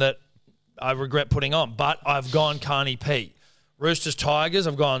one that I regret putting on, but I've gone Carney P. Roosters, Tigers.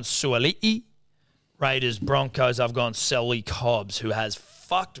 I've gone Suali'i. Raiders, Broncos. I've gone Selly Cobbs, who has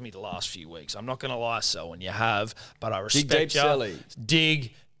fucked me the last few weeks. I'm not going to lie, Selwyn, you have, but I respect you. Selly.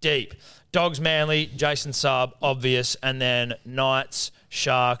 Dig deep. Dogs, Manly, Jason Saab, obvious, and then Knights,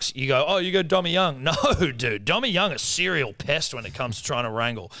 Sharks. You go, you go Dommy Young. No, dude. Dommy Young, a serial pest when it comes to trying to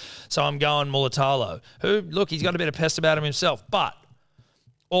wrangle. So I'm going Mulatalo, who, look, he's got a bit of pest about him himself, but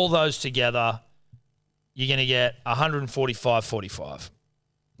all those together, you're going to get 145.45.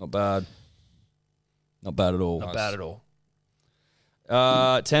 Not bad. Not bad at all. Not bad at all.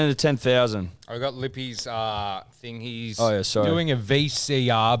 10 to 10,000. I got Lippy's thing. He's doing a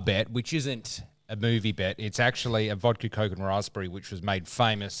VCR bet, which isn't a movie bet. It's actually a vodka, coke, and raspberry, which was made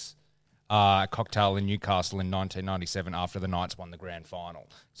famous cocktail in Newcastle in 1997 after the Knights won the grand final.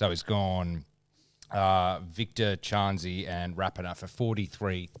 So he's gone Victor, Chanzi, and Rapiner for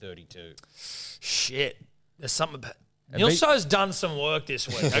 43.32. Shit. There's something about... Nilso's done some work this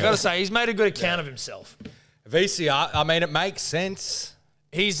week. I got to say, he's made a good account of himself. VCR, I mean, it makes sense.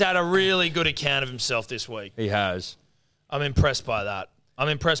 He's had a really good account of himself this week. He has. I'm impressed by that. I'm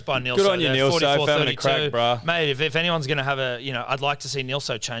impressed by Nilso. Good on you, Nilso. Having a crack, bruh. Mate, if anyone's going to have I'd like to see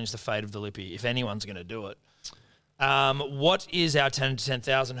Nilso change the fate of the Lippy, if anyone's going to do it. What is our 10 to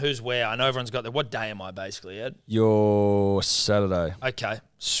 10,000? Who's where? I know everyone's got there. What day am I, basically, Ed? Your Saturday. Okay,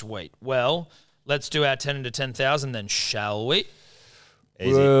 sweet. Well, let's do our 10 to 10,000 then, shall we?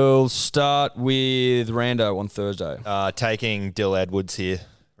 Easy. We'll start with Rando on Thursday. Taking Dill Edwards here.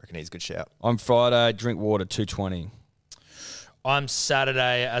 Reckon he's a good shout. On Friday, drink water, 220. I'm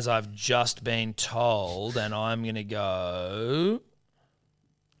Saturday, as I've just been told, and I'm going to go...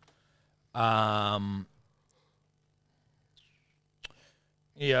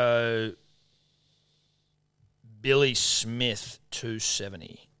 Billy Smith,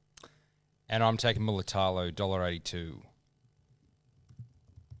 270. And I'm taking Mulatalo, $1.82.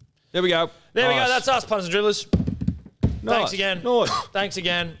 There we go. There we go. That's us, punters and dribblers. Nice. Thanks again. Nice. Thanks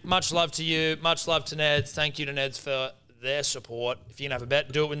again. Much love to you. Much love to Neds. Thank you to Neds for their support. If you can have a bet,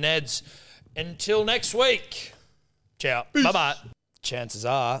 do it with Neds. Until next week. Ciao. Bye-bye. Chances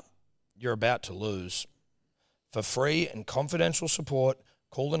are you're about to lose. For free and confidential support,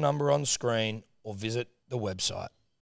 call the number on screen or visit the website.